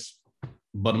that's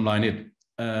bottom line it.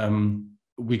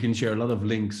 We can share a lot of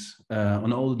links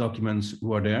on all the documents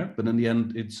who are there, but in the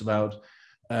end, it's about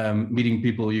meeting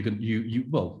people you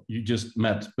just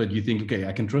met, but you think, okay,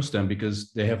 I can trust them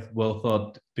because they have well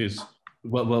thought this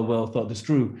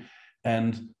through,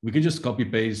 and we can just copy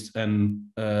paste and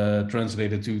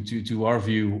translate it to our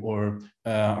view or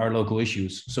our local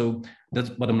issues. So that's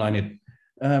bottom line it.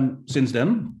 Since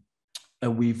then,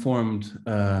 we formed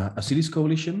a cities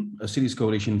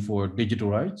coalition for digital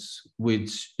rights,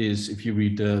 which is, if you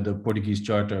read the Portuguese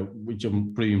charter, which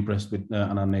I'm pretty impressed with,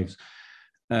 Anna Neves,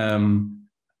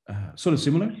 sort of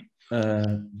similar,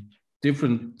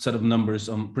 different set of numbers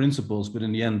on principles, but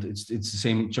in the end, it's the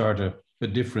same charter,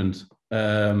 but different,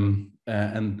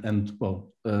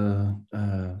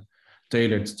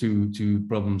 tailored to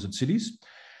problems at cities.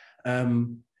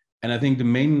 And I think the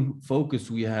main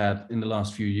focus we had in the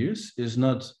last few years is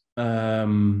not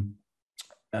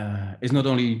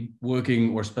only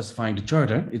working or specifying the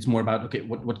charter, it's more about, okay,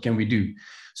 what can we do?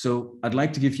 So I'd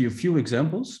like to give you a few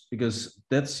examples, because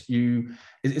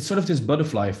it's sort of this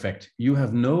butterfly effect. You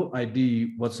have no idea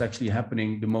what's actually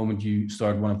happening the moment you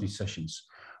start one of these sessions.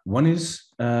 One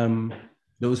is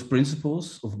those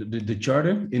principles of the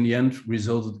charter in the end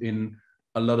resulted in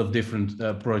a lot of different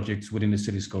projects within the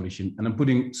Cities Coalition, and I'm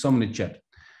putting some in the chat.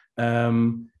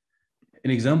 An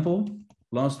example,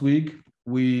 last week,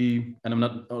 and I'm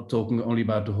not talking only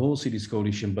about the whole Cities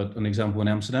Coalition, but an example in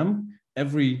Amsterdam,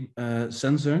 every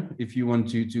sensor, if you want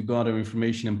to gather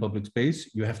information in public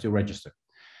space, you have to register.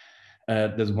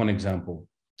 That's one example.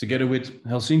 Together with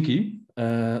Helsinki,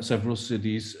 several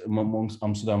cities amongst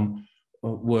Amsterdam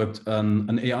worked on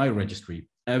an AI registry.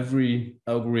 Every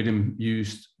algorithm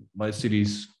used by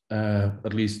cities,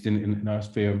 at least in our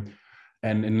sphere,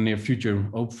 and in the near future,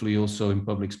 hopefully also in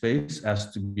public space,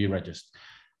 has to be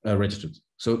registered.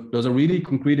 So those are really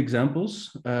concrete examples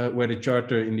where the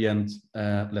charter in the end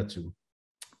led to.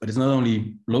 But it's not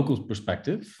only local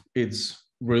perspective, it's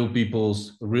real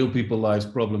people lives,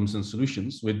 problems and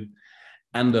solutions, which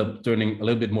end up turning a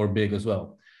little bit more big as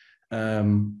well.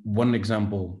 One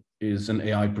example is an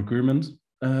AI procurement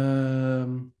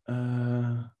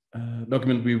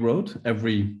document we wrote.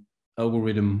 Every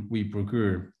algorithm we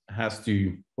procure has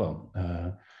to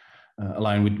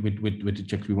align with the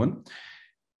checks we want.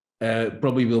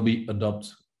 Probably will be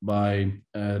adopted by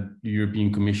the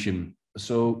European Commission.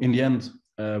 So in the end,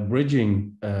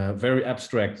 bridging very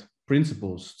abstract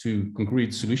principles to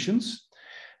concrete solutions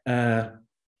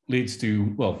leads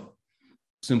to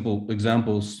simple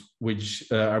examples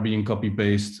which are being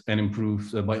copy-pasted and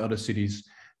improved by other cities,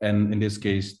 and in this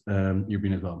case,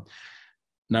 European as well.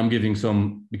 Now I'm giving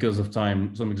because of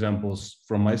time, some examples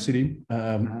from my city,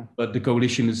 but the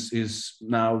coalition is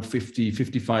now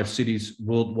 55 cities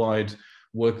worldwide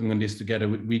working on this together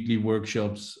with weekly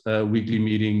workshops, weekly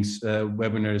meetings,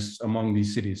 webinars among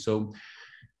these cities. So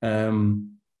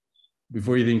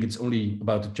before you think it's only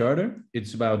about the charter,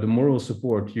 it's about the moral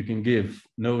support you can give,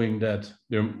 knowing that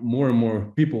there are more and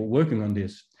more people working on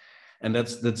this. And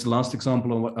that's the last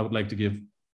example of what I would like to give.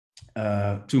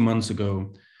 2 months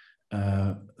ago,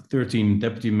 13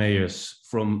 deputy mayors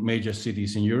from major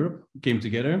cities in Europe came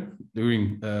together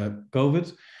during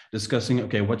COVID, discussing,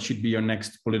 okay, what should be our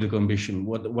next political ambition?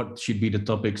 What should be the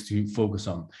topics to focus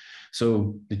on?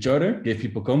 So the charter gave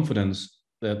people confidence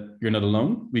that you're not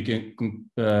alone. We can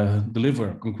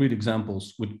deliver concrete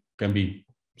examples which can be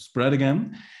spread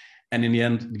again. And in the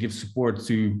end, it gives support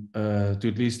to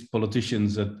at least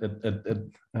politicians at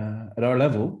our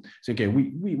level. So, okay,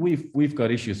 we've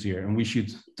got issues here and we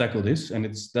should tackle this. And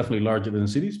it's definitely larger than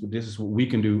cities, but this is what we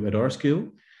can do at our scale.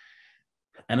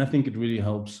 And I think it really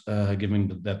helps giving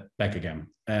that back again.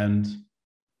 And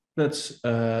that's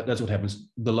what happens.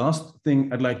 The last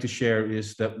thing I'd like to share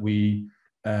is that we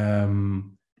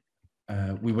went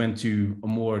to a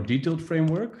more detailed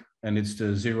framework, and it's the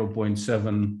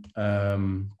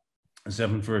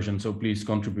 0.7 version. So please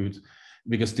contribute,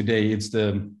 because today it's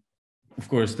of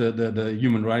course the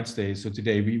Human Rights Day. So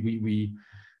today we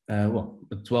well,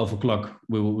 at 12 o'clock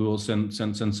we will send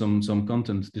some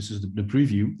content. This is the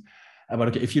preview. But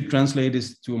okay, if you translate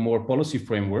this to a more policy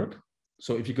framework,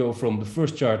 so if you go from the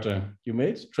first charter you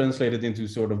made, translate it into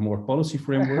sort of more policy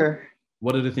framework,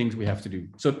 what are the things we have to do?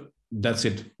 So that's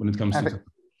it when it comes to.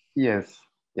 Yes.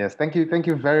 Thank you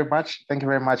very much. Thank you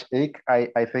very much, Eek.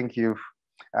 I think you've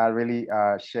really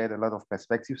shared a lot of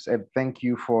perspectives, and thank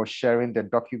you for sharing the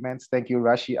documents. Thank you,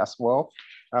 Rashi, as well.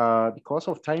 Because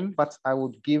of time, but I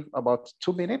would give about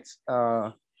 2 minutes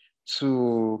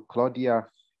to Claudia,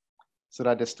 so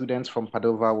that the students from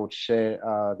Padova would share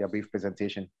their brief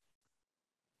presentation.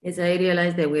 Yes, I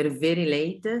realized that we're very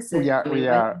late. So we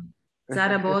are.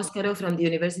 Sara Boscaro from the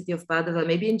University of Padova,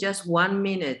 maybe in just 1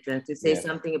 minute to say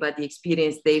something about the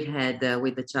experience they've had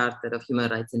with the Charter of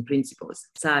Human Rights and Principles.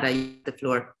 Sara, you have the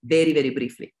floor very, very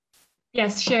briefly.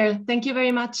 Yes, sure. Thank you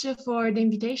very much for the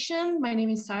invitation. My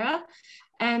name is Sara.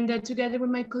 And together with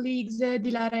my colleagues,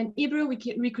 Dilara and Ibru,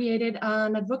 we created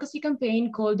an advocacy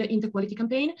campaign called the Interquality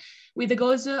Campaign, with the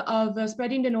goals of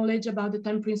spreading the knowledge about the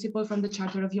 10 principles from the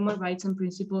Charter of Human Rights and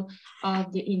Principle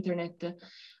of the Internet.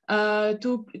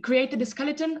 To create the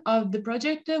skeleton of the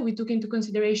project, we took into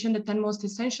consideration the 10 most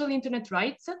essential internet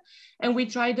rights, and we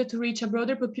tried to reach a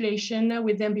broader population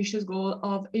with the ambitious goal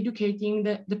of educating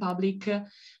the public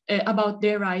about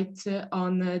their rights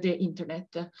on the internet.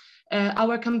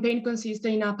 Our campaign consists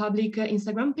in a public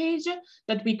Instagram page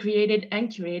that we created and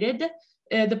curated.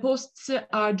 The posts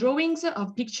are drawings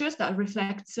of pictures that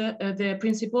reflect the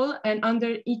principle, and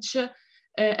under each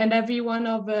and every one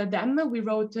of them, we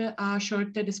wrote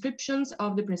short descriptions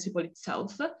of the principle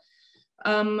itself.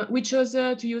 We chose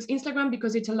to use Instagram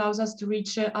because it allows us to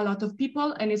reach a lot of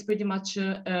people and is pretty much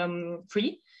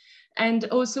free. And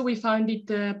also we found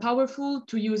it powerful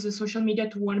to use social media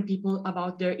to warn people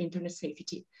about their internet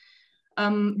safety.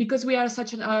 Because we are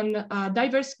such a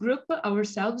diverse group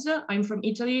ourselves, I'm from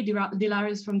Italy,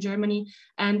 Dilara is from Germany,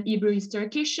 and Ibru is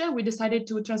Turkish, we decided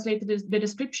to translate the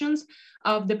descriptions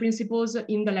of the principles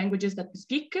in the languages that we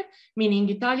speak, meaning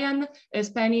Italian,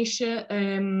 Spanish,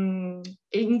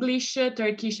 English,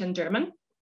 Turkish, and German.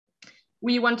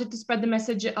 We wanted to spread the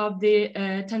message of the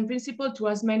 10 principles to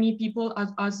as many people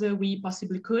as we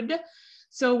possibly could.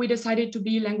 So we decided to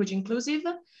be language inclusive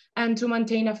and to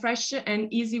maintain a fresh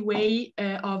and easy way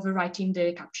of writing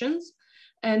the captions.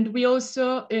 And we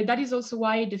also, that is also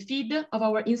why the feed of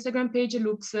our Instagram page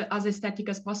looks as aesthetic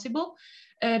as possible,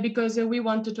 because we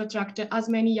wanted to attract as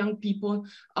many young people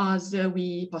as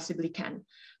we possibly can.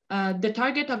 The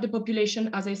target of the population,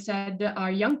 as I said,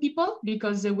 are young people,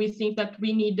 because we think that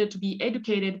we need to be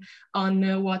educated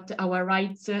on what our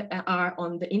rights are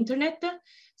on the internet.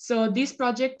 So this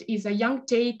project is a young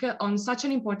take on such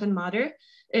an important matter,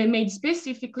 made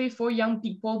specifically for young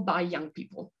people by young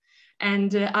people.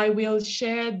 And I will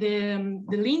share the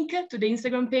link to the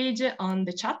Instagram page on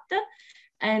the chat.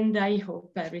 And I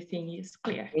hope everything is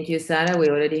clear. Thank you, Sara. We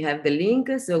already have the link.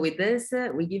 So with this,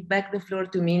 we give back the floor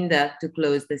to Minda to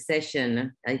close the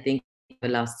session. I think the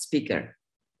last speaker.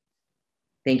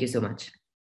 Thank you so much.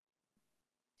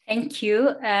 Thank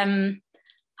you.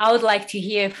 I would like to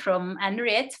hear from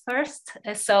Henriette first.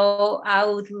 So I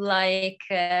would like,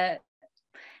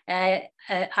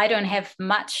 I don't have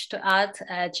much to add,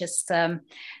 just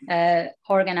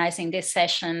organizing this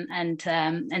session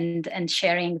and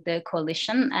sharing the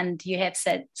coalition. And you have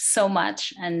said so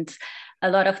much, and a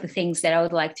lot of the things that I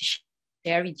would like to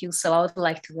share with you. So I would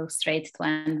like to go straight to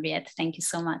Henriette. Thank you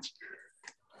so much.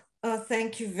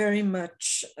 Thank you very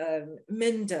much,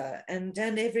 Minda, and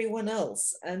everyone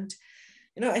else. And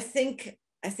you know, I think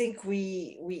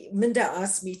Minda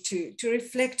asked me to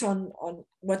reflect on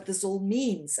what this all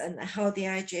means and how the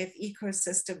IGF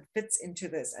ecosystem fits into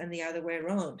this, and the other way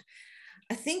around.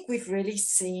 I think we've really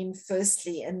seen,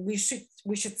 firstly, and we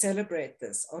should celebrate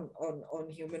this on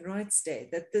Human Rights Day,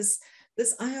 that this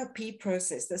IRP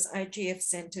process, this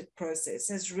IGF-centered process,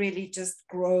 has really just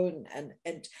grown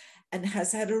and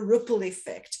has had a ripple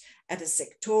effect at a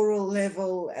sectoral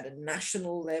level, at a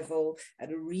national level,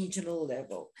 at a regional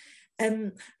level.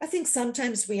 I think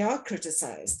sometimes we are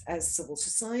criticized as civil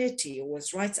society or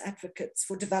as rights advocates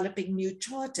for developing new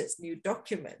charters, new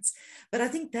documents. But I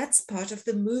think that's part of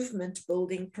the movement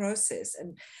building process.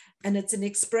 And it's an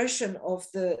expression of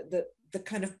the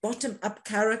kind of bottom-up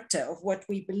character of what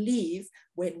we believe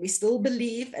when we still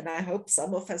believe, and I hope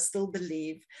some of us still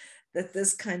believe, that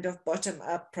this kind of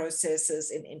bottom-up processes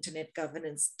in internet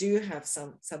governance do have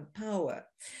some power.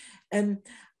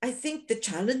 I think the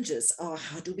challenges are,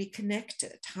 how do we connect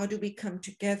it? How do we come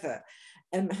together?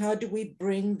 How do we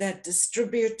bring that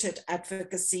distributed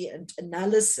advocacy and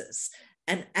analysis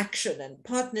and action and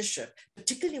partnership,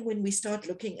 particularly when we start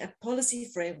looking at policy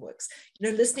frameworks,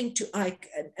 listening to Ike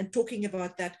and talking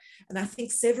about that. And I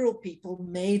think several people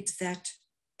made that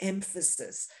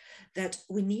emphasis that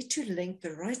we need to link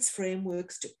the rights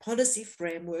frameworks to policy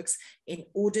frameworks in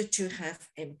order to have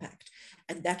impact.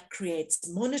 And that creates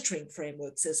monitoring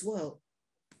frameworks as well.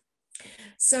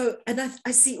 So, and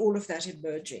I see all of that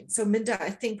emerging. So Minda, I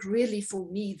think really for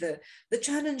me, the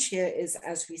challenge here is,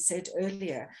 as we said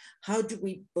earlier, how do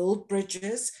we build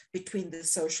bridges between the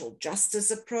social justice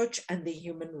approach and the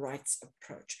human rights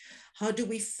approach? How do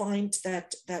we find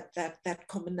that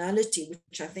commonality,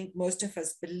 which I think most of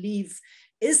us believe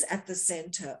is at the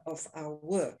center of our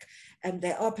work? And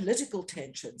there are political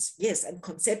tensions, yes, and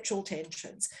conceptual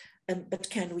tensions, but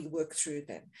can we work through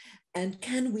them? And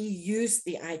can we use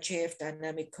the IGF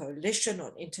Dynamic Coalition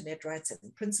on Internet Rights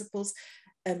and Principles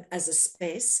as a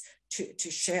space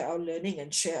to share our learning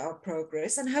and share our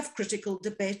progress and have critical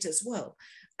debate as well?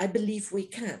 I believe we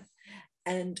can.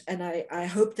 And I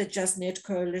hope that JustNet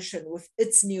Coalition, with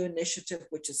its new initiative,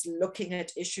 which is looking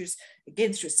at issues,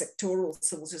 again, through sectoral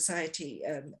civil society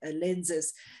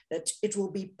lenses, that it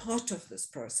will be part of this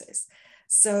process.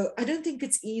 So I don't think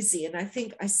it's easy. And I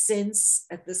think I sense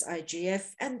at this IGF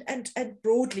and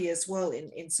broadly as well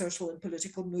in social and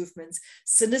political movements,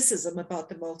 cynicism about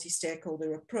the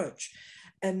multi-stakeholder approach.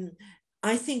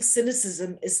 I think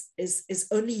cynicism is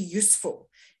only useful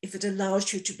if it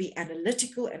allows you to be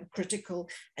analytical and critical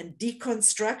and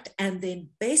deconstruct, and then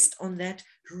based on that,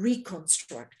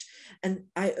 reconstruct. And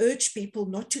I urge people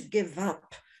not to give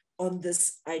up on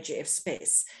this IGF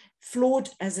space. Flawed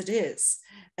as it is,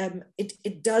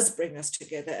 it does bring us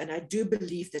together. And I do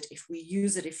believe that if we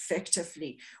use it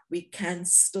effectively, we can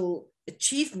still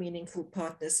achieve meaningful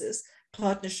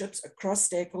partnerships across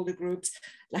stakeholder groups,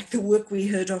 like the work we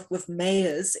heard of with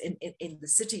mayors in the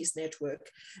cities network,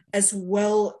 as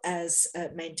well as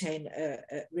maintain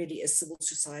really a civil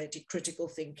society, critical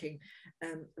thinking,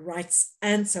 rights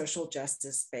and social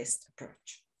justice based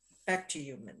approach. Back to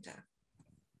you, Minda.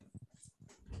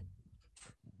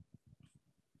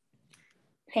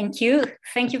 Thank you.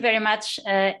 Thank you very much,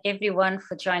 everyone,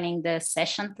 for joining the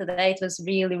session today. It was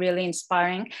really, really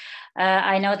inspiring.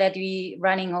 I know that we're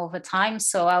running over time,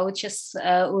 so I would just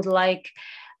would like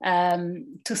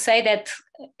to say that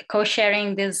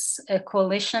co-sharing this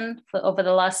coalition over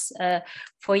the last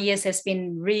 4 years has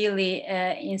been really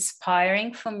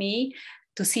inspiring for me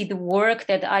to see the work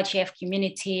that the IGF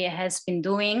community has been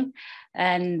doing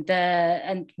and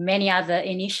many other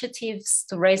initiatives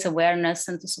to raise awareness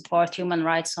and to support human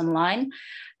rights online.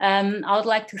 I would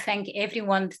like to thank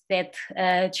everyone that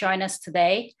joined us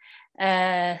today,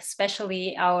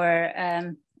 especially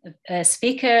our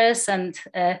speakers and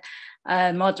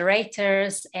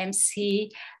moderators,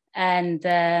 MC and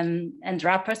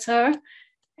rapporteur,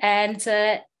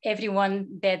 and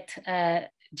everyone that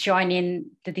join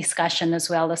in the discussion as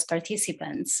well as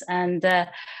participants. And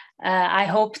I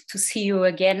hope to see you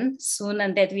again soon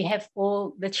and that we have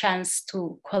all the chance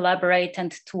to collaborate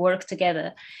and to work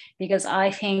together, because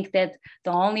I think that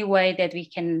the only way that we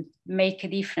can make a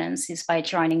difference is by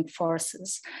joining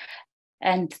forces.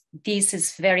 And this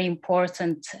is very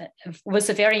important, was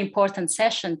a very important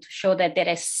session to show that there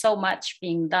is so much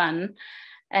being done.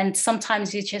 And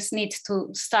sometimes you just need to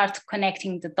start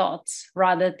connecting the dots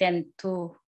rather than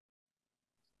to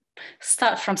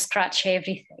start from scratch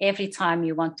every time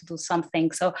you want to do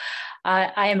something. So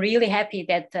I am really happy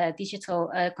that the Digital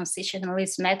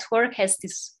Constitutionalist Network has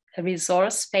this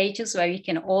resource pages where we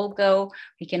can all go,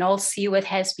 we can all see what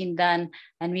has been done,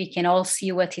 and we can all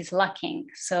see what is lacking.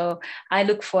 So I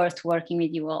look forward to working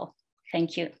with you all.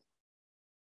 Thank you.